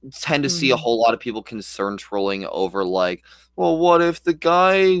 I don't tend to see a whole lot of people concerned trolling over like, well, what if the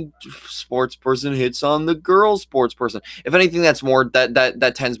guy sports person hits on the girl sports person? If anything, that's more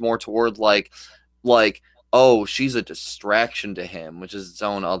that tends more toward like, oh, she's a distraction to him, which is its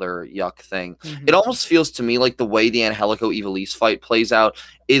own other yuck thing. It almost feels to me like the way the Angelico Ivelisse fight plays out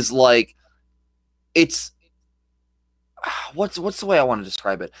is like it's what's the way I want to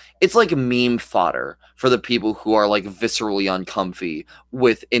describe it? It's like meme fodder for the people who are like viscerally uncomfy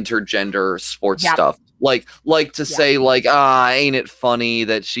with intergender sports Yep. stuff. Like to Yep. say like, ain't it funny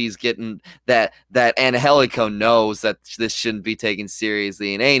that she's getting that Angelico knows that this shouldn't be taken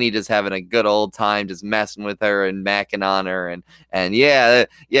seriously, and ain't he just having a good old time just messing with her and macking on her, and yeah,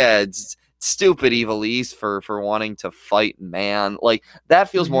 it's stupid Evil East for wanting to fight man. Like that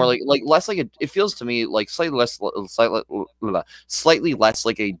feels more like less like it feels to me like slightly less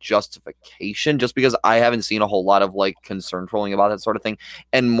like a justification, just because I haven't seen a whole lot of like concern trolling about that sort of thing,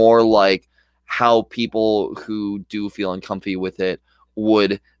 and more like how people who do feel uncomfy with it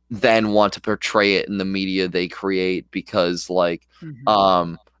would then want to portray it in the media they create, because like in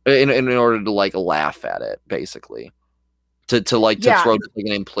order to like laugh at it, basically to like to Yeah. throw like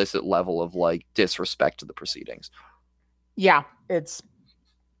an implicit level of like disrespect to the proceedings. Yeah. I'd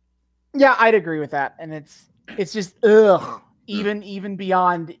agree with that. And it's just, ugh, even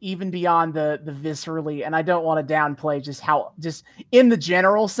beyond the viscerally. And I don't want to downplay just in the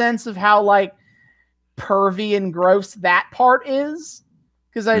general sense of how like pervy and gross that part is.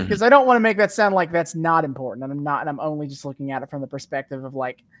 Because I don't want to make that sound like that's not important. And I'm only just looking at it from the perspective of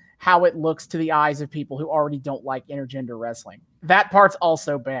like how it looks to the eyes of people who already don't like intergender wrestling. That part's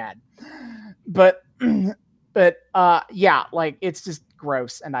also bad. But yeah, like it's just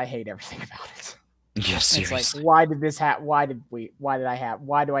gross and I hate everything about it. Yes, seriously. It's like, why did this happen? Why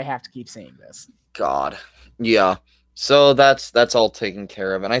do I have to keep seeing this? God. Yeah. So that's all taken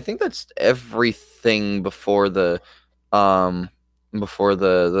care of. And I think that's everything before the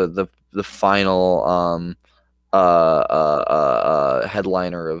final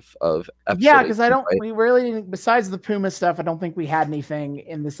headliner of episode. Yeah, because 18, right? we really, besides the Puma stuff, I don't think we had anything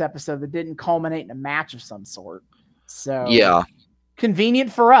in this episode that didn't culminate in a match of some sort. So yeah, convenient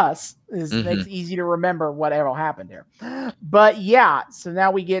for us makes it easy to remember whatever happened here. But yeah, so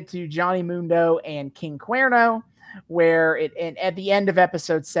now we get to Johnny Mundo and King Cuerno, where at the end of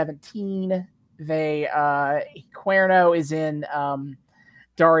episode 17, Cuerno is in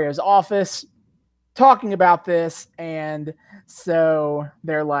Dario's office talking about this, and so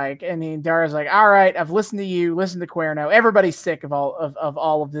they're like, and then Dario's like, all right, I've listened to you, listen to Cuerno. Everybody's sick of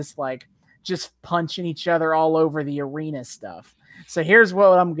all of this, like just punching each other all over the arena stuff. So here's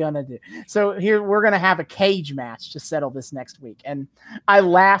what I'm gonna do. So here we're gonna have a cage match to settle this next week. And I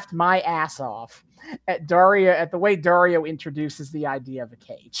laughed my ass off at the way Dario introduces the idea of a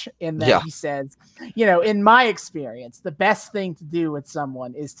cage, in that he says, in my experience, the best thing to do with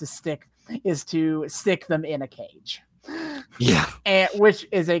someone is to stick them in a cage. Yeah. And which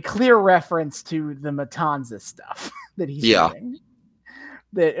is a clear reference to the Matanza stuff that he's doing.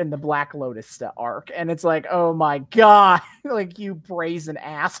 In the Black Lotus arc, and it's like, oh my god, like you brazen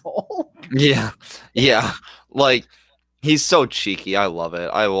asshole. Yeah, like he's so cheeky. I love it.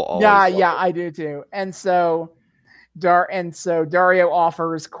 I will always. Yeah, I do too. And so Dario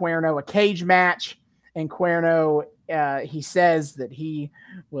offers Cuerno a cage match, and Cuerno he says that he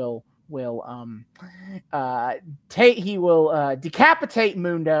will decapitate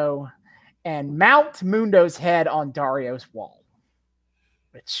Mundo and mount Mundo's head on Dario's wall,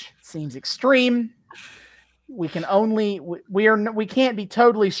 which seems extreme. We can't be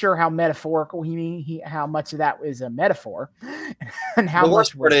totally sure how metaphorical how much of that is a metaphor, and how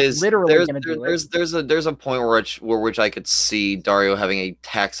much was literally going to do it. There's a point which I could see Dario having a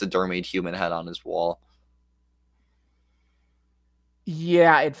taxidermied human head on his wall.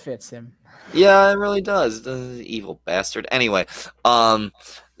 Yeah, it fits him. Yeah, it really does. The evil bastard. Anyway, so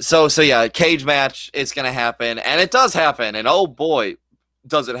yeah, cage match. It's gonna happen, and it does happen, and oh boy,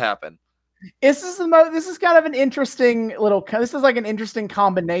 does it happen. This is kind of an interesting this is like an interesting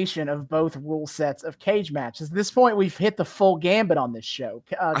combination of both rule sets of cage matches. At this point, we've hit the full gambit on this show.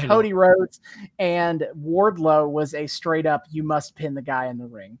 Cody Rhodes and Wardlow was a straight up, you must pin the guy in the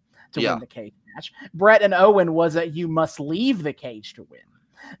ring to win the cage match. Brett and Owen was a, you must leave the cage to win.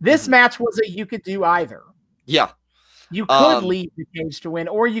 This match was a, you could do either. Yeah. You could leave the cage to win,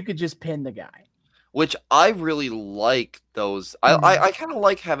 or you could just pin the guy. Which I really like those. I kind of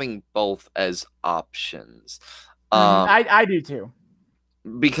like having both as options. I do too.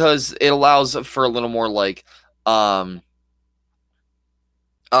 Because it allows for a little more like it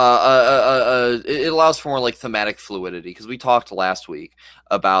allows for more like thematic fluidity, because we talked last week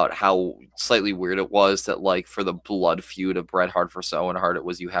about how slightly weird it was that like for the blood feud of Bret Hart versus Owen Hart, it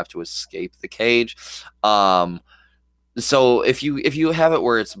was you have to escape the cage. So if you have it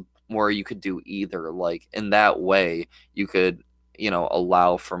where you could do either, like in that way you could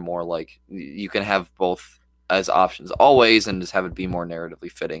allow for more like you can have both as options always, and just have it be more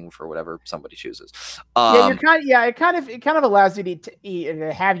narratively fitting for whatever somebody chooses. Yeah, it kind of allows you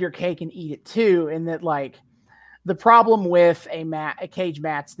to have your cake and eat it too, in that like the problem with a cage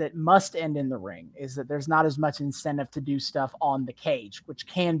match that must end in the ring is that there's not as much incentive to do stuff on the cage, which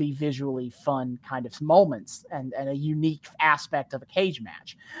can be visually fun kind of moments and a unique aspect of a cage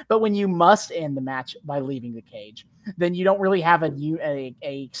match. But when you must end the match by leaving the cage, then you don't really have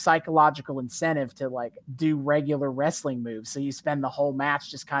a psychological incentive to like do regular wrestling moves. So you spend the whole match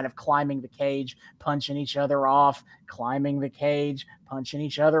just kind of climbing the cage, punching each other off, climbing the cage, punching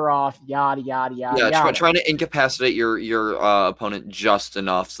each other off, yada yada yada. Yeah, trying to incapacitate your opponent just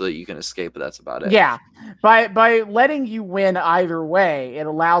enough so that you can escape, but that's about it. Yeah, by letting you win either way, it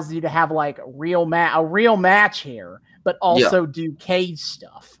allows you to have like a real match here, but also do cage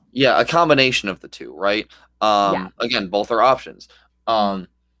stuff. Yeah, a combination of the two, right? Again, both are options. But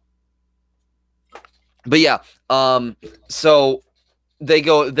yeah, so they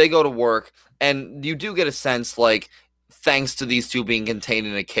go to work, and you do get a sense like, thanks to these two being contained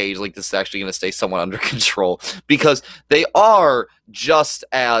in a cage, like this is actually going to stay somewhat under control, because they are just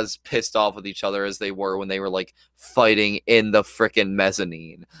as pissed off with each other as they were when they were like fighting in the frickin'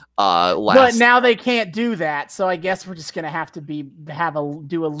 mezzanine. But now they can't do that, so I guess we're just going to have to be a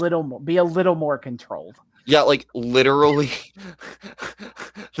little more controlled. Yeah, like literally,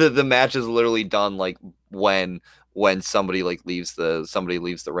 the match is literally done like when somebody like leaves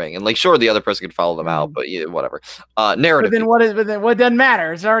the ring, and like sure the other person could follow them out, but yeah, whatever. Narrative. But then what doesn't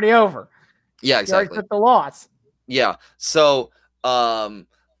matter? It's already over. Yeah, exactly. You already took the loss. Yeah. So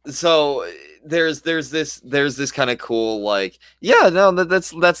there's this kind of cool like, yeah, no,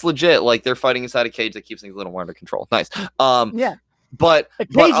 that's legit. Like they're fighting inside a cage that keeps things a little more under control. Nice. Yeah. But a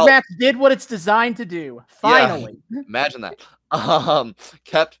cage match did what it's designed to do. Finally. Yeah, imagine that.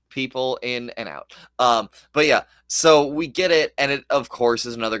 Kept people in and out. But yeah, so we get it, and it of course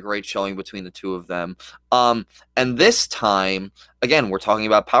is another great showing between the two of them. And this time, again, we're talking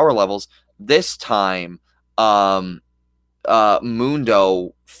about power levels. This time,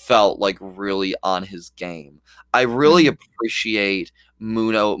 Mundo felt like really on his game. I really appreciate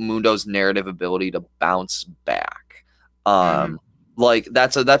Mundo's narrative ability to bounce back. Like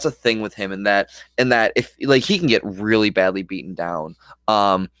that's a thing with him, in that if like he can get really badly beaten down,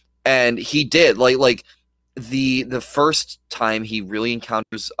 and he did like the first time he really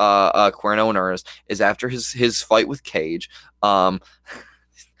encounters Cuerno in earnest is after his fight with Cage.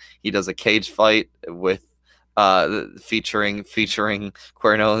 He does a cage fight with featuring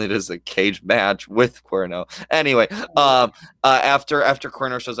Cuerno. It is a cage match with Cuerno. Anyway, after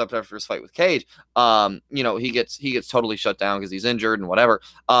Cuerno shows up after his fight with Cage, you know, he gets totally shut down because he's injured and whatever.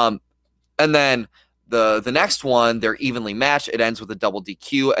 And then the next one, they're evenly matched. It ends with a double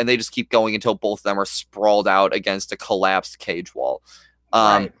DQ, and they just keep going until both of them are sprawled out against a collapsed cage wall.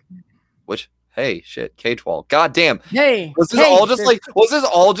 Right. Which, hey, shit, cage wall. God damn. Hey, was this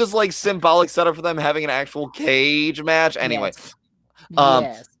all just like symbolic setup for them having an actual cage match? Anyway.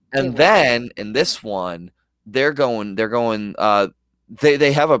 Yes. And then in this one, they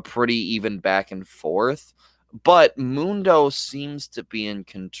have a pretty even back and forth, but Mundo seems to be in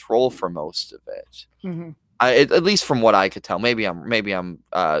control for most of it. At least from what I could tell. Maybe I'm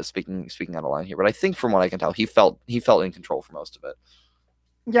speaking out of line here, but I think from what I can tell, he felt in control for most of it.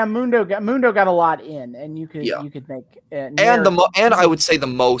 Yeah, Mundo got a lot in, and you could make and I would say the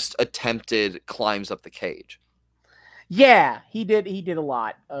most attempted climbs up the cage. Yeah, he did a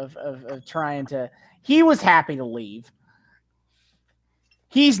lot of trying to. He was happy to leave.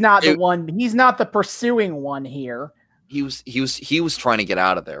 He's not the pursuing one here. He was trying to get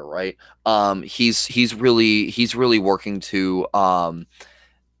out of there, right? He's really working to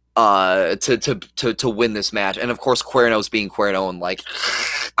win this match, and of course Cuerno's being Cuerno and like,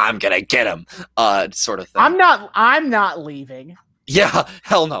 I'm gonna get him, sort of thing. I'm not leaving. Yeah,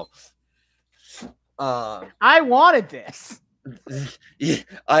 hell no. I wanted this. Yeah,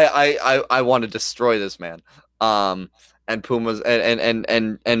 I want to destroy this man. And Puma's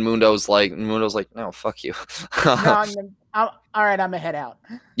and Mundo's like, no, fuck you. No, all right, I'm gonna head out.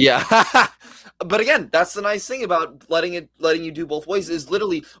 Yeah. But again, that's the nice thing about letting you do both ways, is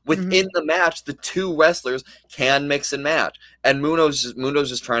literally within the match, the two wrestlers can mix and match. And Mundo's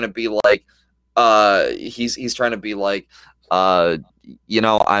just trying to be like, he's trying to be like, you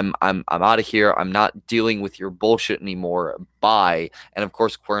know, I'm out of here. I'm not dealing with your bullshit anymore. Bye. And of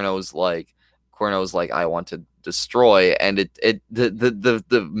course, Cuerno's like, I want to destroy, and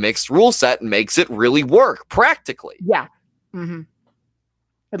the mixed rule set makes it really work practically. Yeah.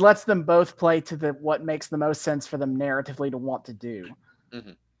 It lets them both play to what makes the most sense for them narratively to want to do.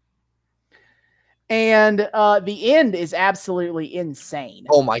 And the end is absolutely insane.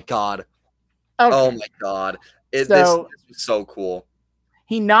 Oh my god. Okay. Oh my god. This was so cool.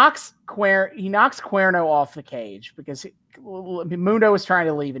 He knocks Cuerno off the cage because Mundo was trying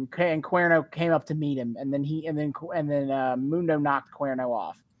to leave, and Cuerno came up to meet him, and then Mundo knocked Cuerno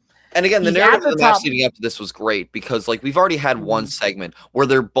off. And again, the narrative of the match leading up to this was great because, like, we've already had one segment where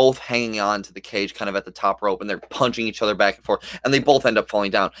they're both hanging on to the cage kind of at the top rope and they're punching each other back and forth and they both end up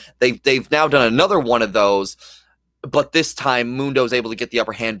falling down. They've now done another one of those, but this time Mundo's able to get the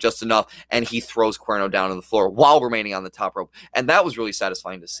upper hand just enough and he throws Cuerno down on the floor while remaining on the top rope. And that was really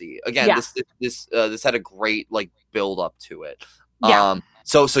satisfying to see. Again, this had a great, like, build up to it. Yeah.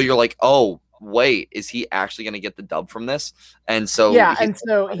 So you're like, oh, wait, is he actually going to get the dub from this? And so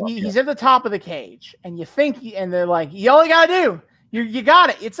he's at the top of the cage, and you think, and they're like, you only got to do, you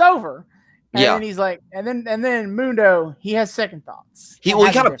got it, it's over. And then he's like, and then Mundo, he has second thoughts. He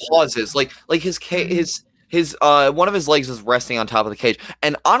kind of pauses, like his one of his legs is resting on top of the cage.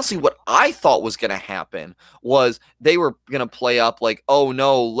 And honestly, what I thought was going to happen was they were going to play up like, oh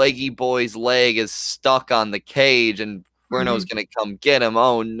no, Leggy Boy's leg is stuck on the cage and Cuerno's going to come get him.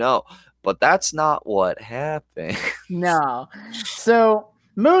 Oh no. But that's not what happened. No. So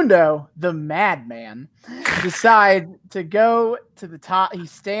Mundo, the madman, decides to go to the top. He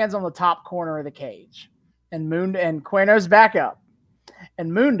stands on the top corner of the cage. And Cuerno's back up.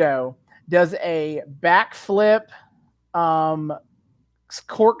 And Mundo does a backflip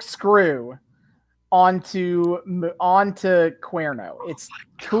corkscrew onto Cuerno. It's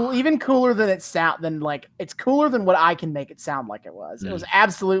cool, even cooler than it's cooler than what I can make it sound like it was. It was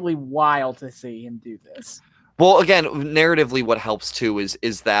absolutely wild to see him do this. Well, again, narratively, what helps too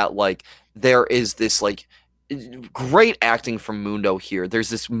is that, like, there is this, like, great acting from Mundo here. There's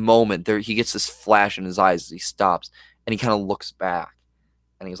this moment there, he gets this flash in his eyes as he stops and he kind of looks back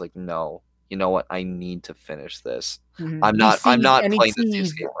and he's like, no, you know what? I need to finish this. I'm not playing this the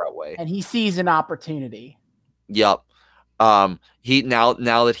escape route way. And he sees an opportunity. Yep. He now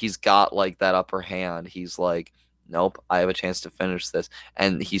that he's got, like, that upper hand, he's like, nope, I have a chance to finish this.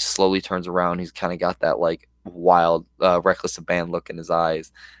 And he slowly turns around. He's kind of got that, like, wild, reckless abandon look in his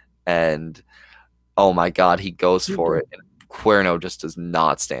eyes. And oh my god, he goes for it. And Cuerno just does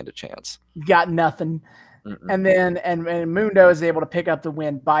not stand a chance. Got nothing. And then and Mundo is able to pick up the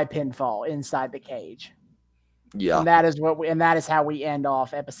win by pinfall inside the cage. Yeah. And that is how we end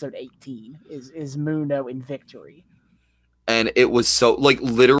off episode 18 is Mundo in victory. And it was so, like,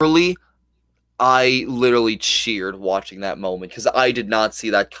 I literally cheered watching that moment because I did not see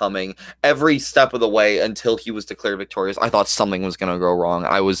that coming every step of the way until he was declared victorious. I thought something was going to go wrong.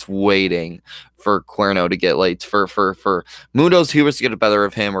 I was waiting for Cuerno to get, like, for Mundo's hubris to get the better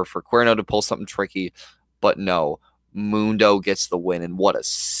of him or for Cuerno to pull something tricky. But no, Mundo gets the win, and what a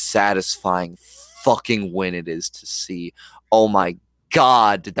satisfying fucking win it is to see. Oh my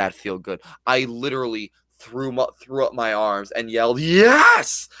god, did that feel good. I literally threw up my arms and yelled,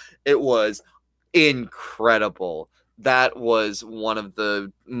 yes! It was incredible. That was one of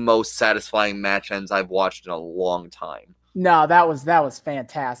the most satisfying match ends I've watched in a long time. No, that was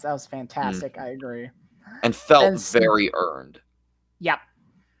fantastic. That was fantastic. I agree. And felt very earned. Yep.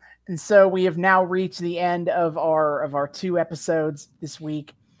 And so we have now reached the end of our 2 episodes this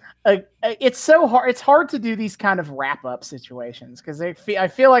week. It's so hard. It's hard to do these kind of wrap up situations because I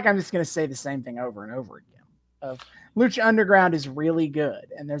feel like I'm just going to say the same thing over and over again. Lucha Underground is really good,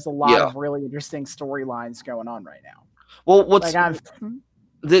 and there's a lot of really interesting storylines going on right now. Well, what's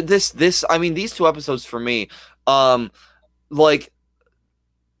this? I mean, these 2 episodes for me, like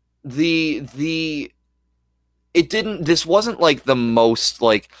this wasn't like the most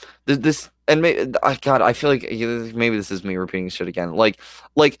like this, and God, I feel like maybe this is me repeating shit again. Like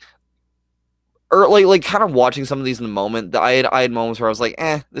kind of watching some of these in the moment, I had moments where I was like,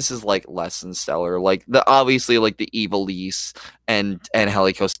 this is like less than stellar. Like obviously like the Ivelisse and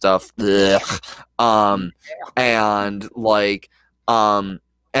Helico stuff.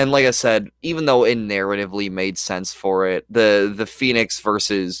 And like I said, even though it narratively made sense for it, the Phoenix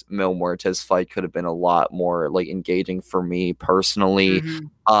versus Mil Muertes fight could have been a lot more like engaging for me personally.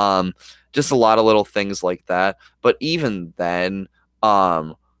 Just a lot of little things like that. But even then,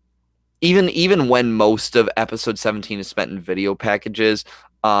 even when most of episode 17 is spent in video packages,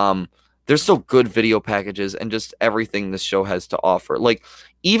 there's still good video packages and just everything this show has to offer. Like,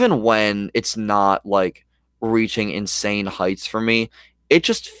 even when it's not like reaching insane heights for me, it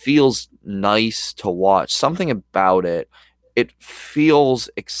just feels nice to watch. Something about it. It feels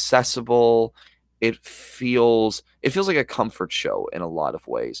accessible. It feels it feels like a comfort show in a lot of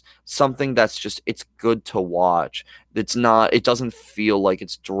ways. Something that's just, it's good to watch. It doesn't feel like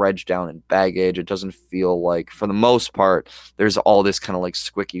it's dredged down in baggage. It doesn't feel like, for the most part, there's all this kind of like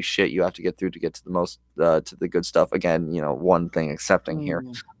squicky shit you have to get through to get to the most, to the good stuff. Again, one thing accepting here.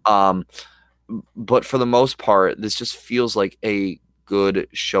 But for the most part, this just feels like a good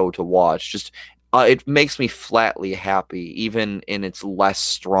show to watch. Just it makes me flatly happy, even in its less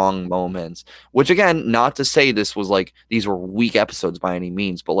strong moments. Which, again, not to say this was like these were weak episodes by any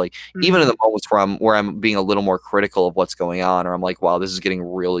means, but like even in the moments where I'm being a little more critical of what's going on, or I'm like, wow, this is getting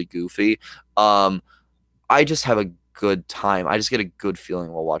really goofy. I just have a good time. I just get a good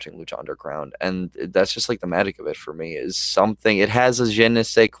feeling while watching Lucha Underground, and that's just like the magic of it for me. Is something, it has a je ne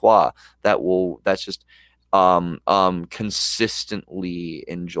sais quoi that's just consistently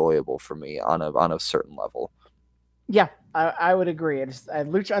enjoyable for me on a certain level. Yeah, I would agree.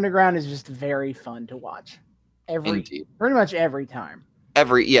 Lucha Underground is just very fun to watch. Pretty much every time.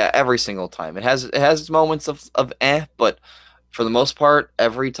 Every single time. It has its moments of but for the most part,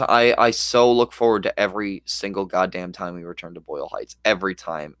 every time I so look forward to every single goddamn time we return to Boyle Heights. Every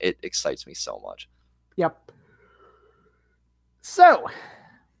time, it excites me so much. Yep. So,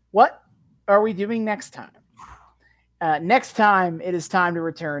 what are we doing next time? Next time, it is time to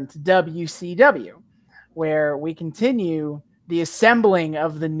return to WCW, where we continue the assembling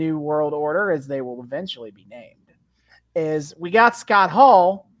of the New World Order, as they will eventually be named. As we got Scott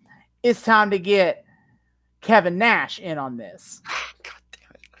Hall, it's time to get Kevin Nash in on this. God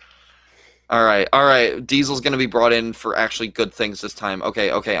damn it. All right. Diesel's going to be brought in for actually good things this time. Okay.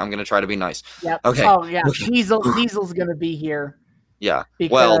 I'm going to try to be nice. Yep. Okay. Oh, yeah. Okay. Diesel's going to be here. Yeah.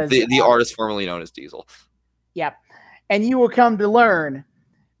 Because, the artist formerly known as Diesel. Yep. And you will come to learn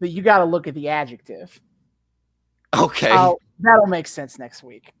that you got to look at the adjective. Okay. That'll make sense next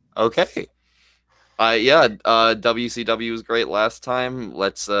week. Okay. WCW was great last time.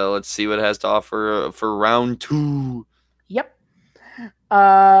 Let's see what it has to offer for round 2. Yep.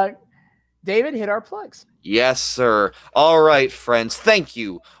 David, hit our plugs. Yes, sir. All right, friends. Thank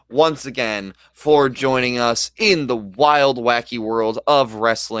you once again for joining us in the wild, wacky world of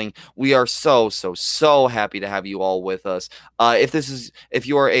wrestling. We are so happy to have you all with us. If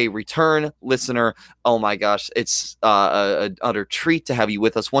you are a return listener, oh my gosh, it's an utter treat to have you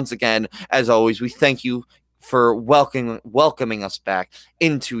with us once again. As always, we thank you for welcoming us back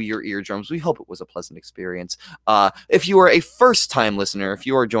into your eardrums. We hope it was a pleasant experience. If you are a first-time listener, if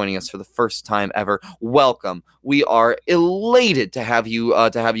you are joining us for the first time ever, welcome. We are elated to have you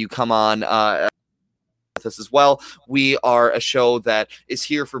come on with us as well. We are a show that is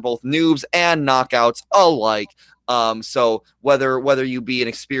here for both noobs and knockouts alike. So whether you be an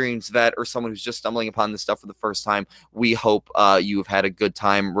experienced vet or someone who's just stumbling upon this stuff for the first time, we hope you've had a good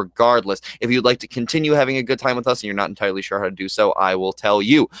time regardless. If you'd like to continue having a good time with us and you're not entirely sure how to do so, I will tell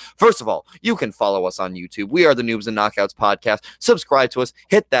you. First of all, you can follow us on YouTube. We are the Noobs and Knockouts podcast. Subscribe to us,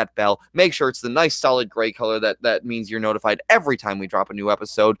 hit that bell, make sure it's the nice solid gray color that means you're notified every time we drop a new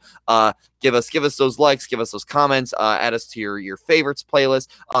episode. Give us those likes, give us those comments, add us to your favorites playlist.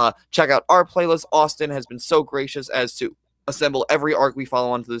 Check out our playlist. Austin has been so gracious as to assemble every arc we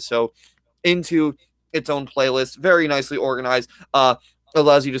follow onto the show into its own playlist. Very nicely organized.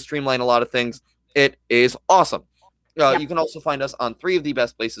 Allows you to streamline a lot of things. It is awesome. You can also find us on 3 of the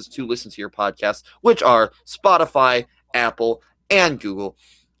best places to listen to your podcasts, which are Spotify, Apple, and Google.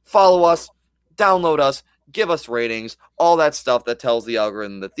 Follow us, download us, give us ratings, all that stuff that tells the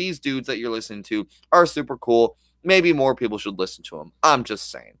algorithm that these dudes that you're listening to are super cool. Maybe more people should listen to them. I'm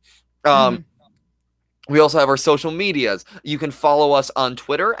just saying. We also have our social medias. You can follow us on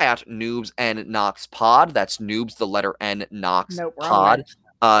Twitter at Noobs and Knox Pod. That's Noobs, the letter N, Knox Pod.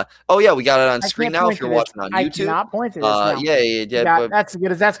 We got it on screen now if you're watching on YouTube. I cannot point to this now. Yeah. That's as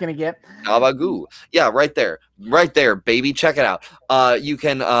good as that's going to get. Abagoo. Yeah, right there, baby. Check it out. You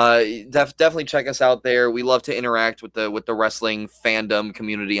can definitely check us out there. We love to interact with the wrestling fandom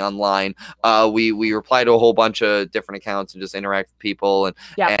community online. We reply to a whole bunch of different accounts and just interact with people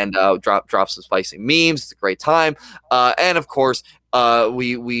and drop some spicy memes. It's a great time. And of course,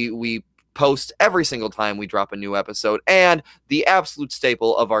 we post every single time we drop a new episode, and the absolute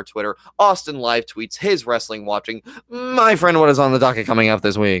staple of our Twitter, Austin live tweets his wrestling watching. My friend, what is on the docket coming up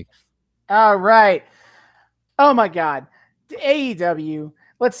this week? All right. Oh my God. AEW.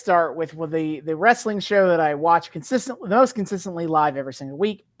 Let's start with the wrestling show that I watch most consistently live every single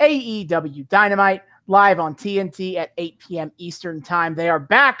week. AEW Dynamite, live on TNT at 8 p.m. Eastern time. They are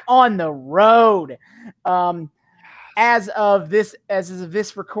back on the road. As of this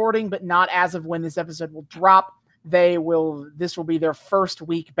recording, but not as of when this episode will drop, this will be their first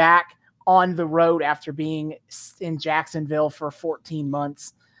week back on the road after being in Jacksonville for 14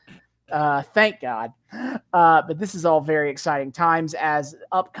 months. Thank God. But this is all very exciting times, as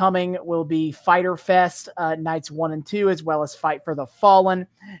upcoming will be Fyter Fest nights 1 and 2, as well as Fight for the Fallen,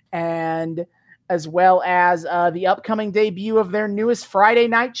 and as well as the upcoming debut of their newest Friday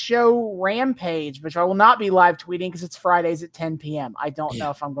night show, Rampage, which I will not be live tweeting because it's Fridays at 10 p.m. I don't know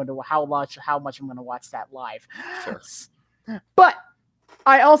if I'm going to how much I'm going to watch that live. Sure. But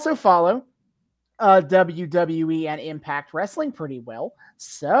I also follow WWE and Impact Wrestling pretty well.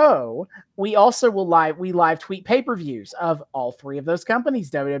 So we also will live tweet pay-per-views of all three of those companies,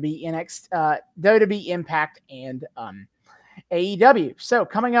 WWE, WWE, Impact, and AEW. So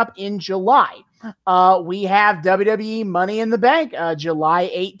coming up in July, we have WWE Money in the Bank,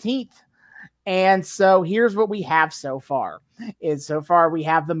 July 18th. And so here's what we have so far. We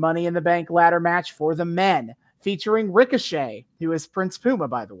have the Money in the Bank ladder match for the men, featuring Ricochet, who is Prince Puma,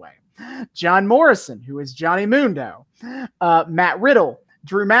 by the way, John Morrison, who is Johnny Mundo, Matt Riddle,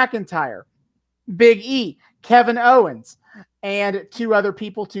 Drew McIntyre, Big E, Kevin Owens, and 2 other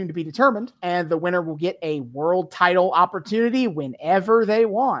people to be determined. And the winner will get a world title opportunity whenever they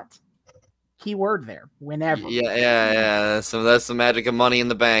want. Keyword there, whenever. Yeah. So that's the magic of Money in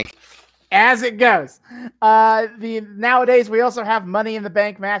the Bank. As it goes. Nowadays, we also have Money in the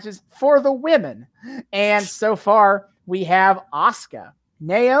Bank matches for the women. And so far, we have Asuka,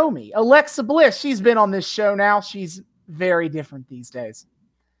 Naomi, Alexa Bliss. She's been on this show now. She's very different these days.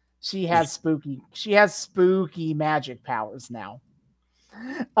 She has spooky magic powers now.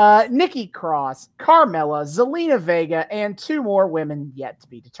 Nikki Cross, Carmella, Zelina Vega, and 2 more women yet to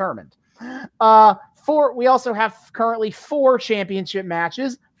be determined. We also have currently 4 championship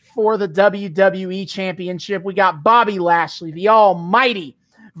matches. For the WWE Championship, we got Bobby Lashley, the Almighty,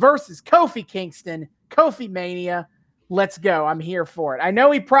 versus Kofi Kingston, Kofi Mania. Let's go. I'm here for it. I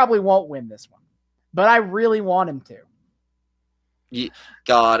know he probably won't win this one, but I really want him to.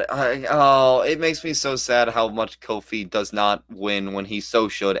 God, it makes me so sad how much Kofi does not win when he so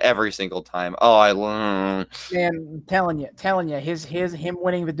should every single time. Man, I'm telling you, him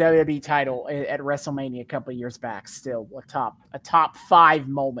winning the WWE title at WrestleMania a couple of years back, still a top 5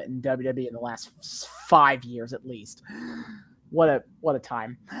 moment in WWE in the last 5 years at least. What a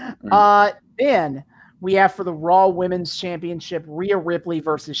time. Then we have for the Raw Women's Championship, Rhea Ripley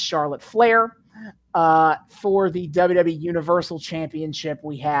versus Charlotte Flair. For the WWE Universal Championship,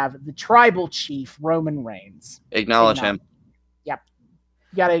 we have the Tribal Chief, Roman Reigns. Acknowledge him. Yep.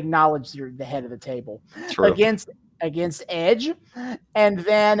 You got to acknowledge the head of the table. True. Against Edge. And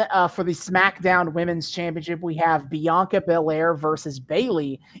then for the SmackDown Women's Championship, we have Bianca Belair versus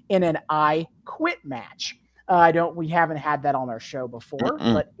Bayley in an I Quit match. We haven't had that on our show before,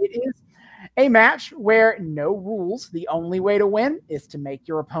 but it is a match where no rules. The only way to win is to make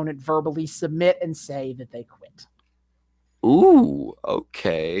your opponent verbally submit and say that they quit. Ooh,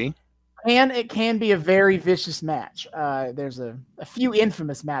 okay. And it can be a very vicious match. There's a few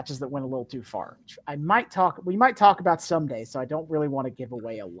infamous matches that went a little too far. We might talk about someday, so I don't really want to give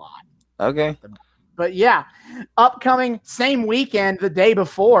away a lot. Okay. But yeah, upcoming same weekend, the day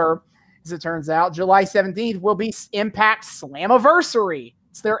before, as it turns out, July 17th will be Impact Slammiversary.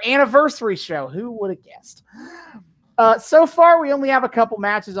 It's their anniversary show. Who would have guessed? So far, we only have a couple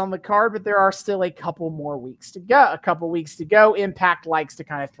matches on the card, but there are still a couple weeks to go. Impact likes to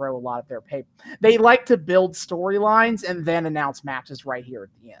kind of throw a lot of their paper. They like to build storylines and then announce matches right here at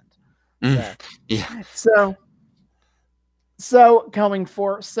the end. Yeah. So going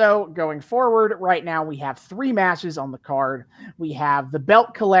forward, right now we have 3 matches on the card. We have the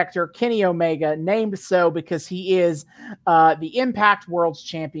belt collector, Kenny Omega, named so because he is the Impact World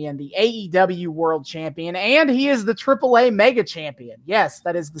Champion, the AEW World Champion, and he is the AAA Mega Champion. Yes,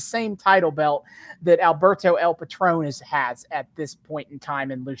 that is the same title belt that Alberto El Patron has at this point in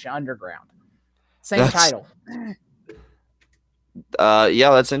time in Lucha Underground. Same title. Yeah,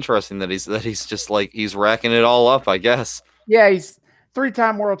 that's interesting that he's just like he's racking it all up, I guess. Yeah, he's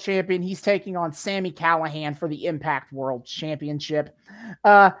 3-time world champion. He's taking on Sami Callihan for the Impact World Championship.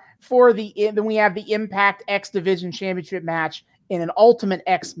 Then we have the Impact X Division Championship match in an Ultimate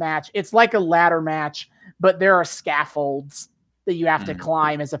X match. It's like a ladder match, but there are scaffolds that you have to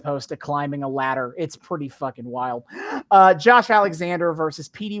climb as opposed to climbing a ladder. It's pretty fucking wild. Josh Alexander versus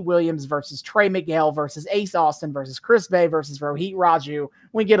Petey Williams versus Trey Miguel versus Ace Austin versus Chris Bay versus Rohit Raju.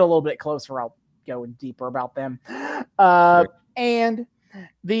 When we get a little bit closer, I'll go in deeper about them. And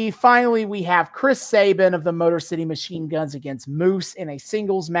finally we have Chris Sabin of the Motor City Machine Guns against Moose in a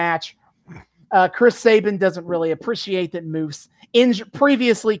singles match. Chris Sabin doesn't really appreciate that Moose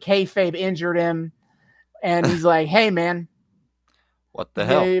previously kayfabe injured him, and he's like, "Hey man, What the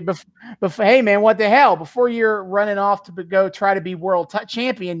hell? Hey, man, what the hell? Before you're running off to go try to be world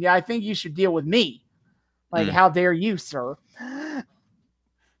champion, I think you should deal with me. Like, how dare you, sir?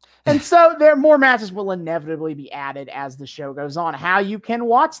 And so more matches will inevitably be added as the show goes on. How you can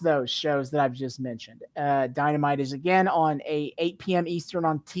watch those shows that I've just mentioned. Dynamite is again on 8 p.m. Eastern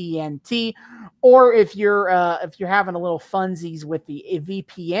on TNT. Or if you're having a little funsies with the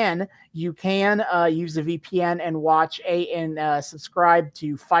VPN, you can use the VPN and watch and subscribe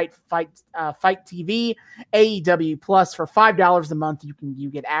to Fight TV, AEW Plus for $5 a month. You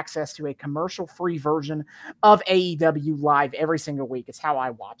get access to a commercial-free version of AEW Live every single week. It's how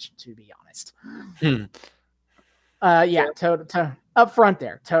I watch, to be honest. Up front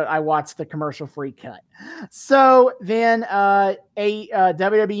there. I watched the commercial-free cut. So then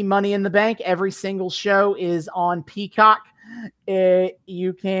WWE Money in the Bank, every single show is on Peacock.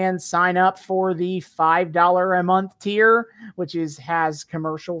 You can sign up for the $5 a month tier, which has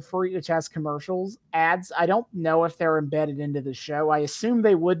commercial-free, which has commercials, ads. I don't know if they're embedded into the show. I assume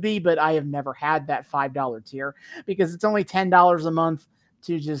they would be, but I have never had that $5 tier because it's only $10 a month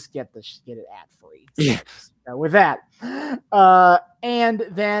to just get it ad free. So, with that, and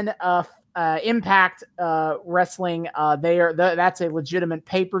then Impact Wrestling, that's a legitimate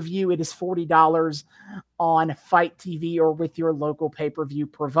pay-per-view. It is $40 on Fight TV or with your local pay-per-view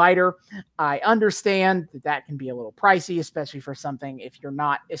provider. I understand that can be a little pricey, especially for something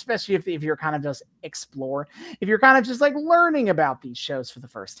especially if you're kind of just if you're kind of just like learning about these shows for the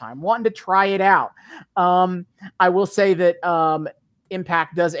first time, wanting to try it out. I will say that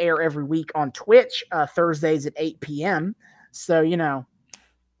Impact does air every week on Twitch, Thursdays at 8 p.m. So,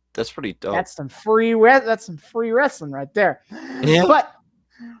 that's pretty dope. That's some free wrestling right there. Yeah.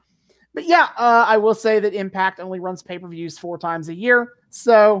 But yeah, I will say that Impact only runs pay-per-views 4 times a year.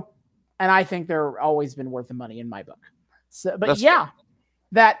 So, and I think they're always been worth the money in my book. So, but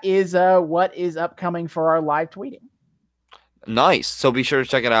that is what is upcoming for our live tweeting. Nice. So be sure to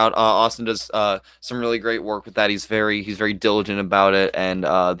check it out. Austin does some really great work with that. He's very diligent about it, and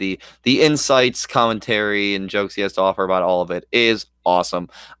the insights, commentary, and jokes he has to offer about all of it is awesome.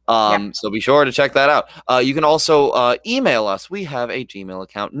 So be sure to check that out. You can also email us. We have a Gmail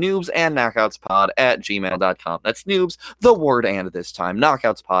account, noobsandknockoutspod@gmail.com. That's noobs, the word and this time,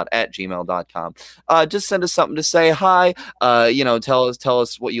 knockoutspod@gmail.com. Just send us something to say hi. Tell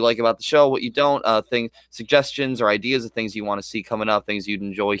us what you like about the show, what you don't, suggestions or ideas of things you want to see coming up, things you'd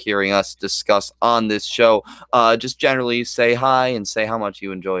enjoy hearing us discuss on this show. Just generally say hi and say how much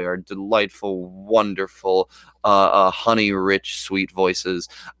you enjoy our delightful, wonderful, honey-rich, sweet voices,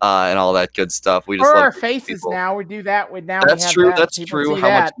 and all that good stuff. We just love our faces now. We do that with now. That's true. That's true.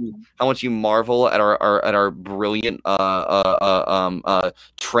 How much you marvel at our brilliant,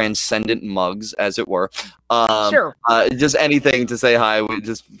 transcendent mugs, as it were. Sure. Just anything to say hi.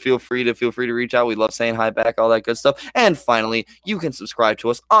 Just feel free to reach out. We love saying hi back, all that good stuff. And finally, you can subscribe to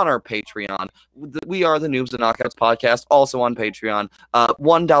us on our Patreon. We are the Noobs and Knockouts podcast, also on Patreon.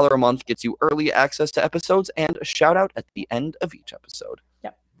 $1 a month gets you early access to episodes and a shout out at the end of each episode.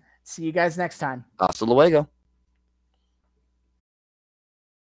 Yep. See you guys next time. Hasta luego.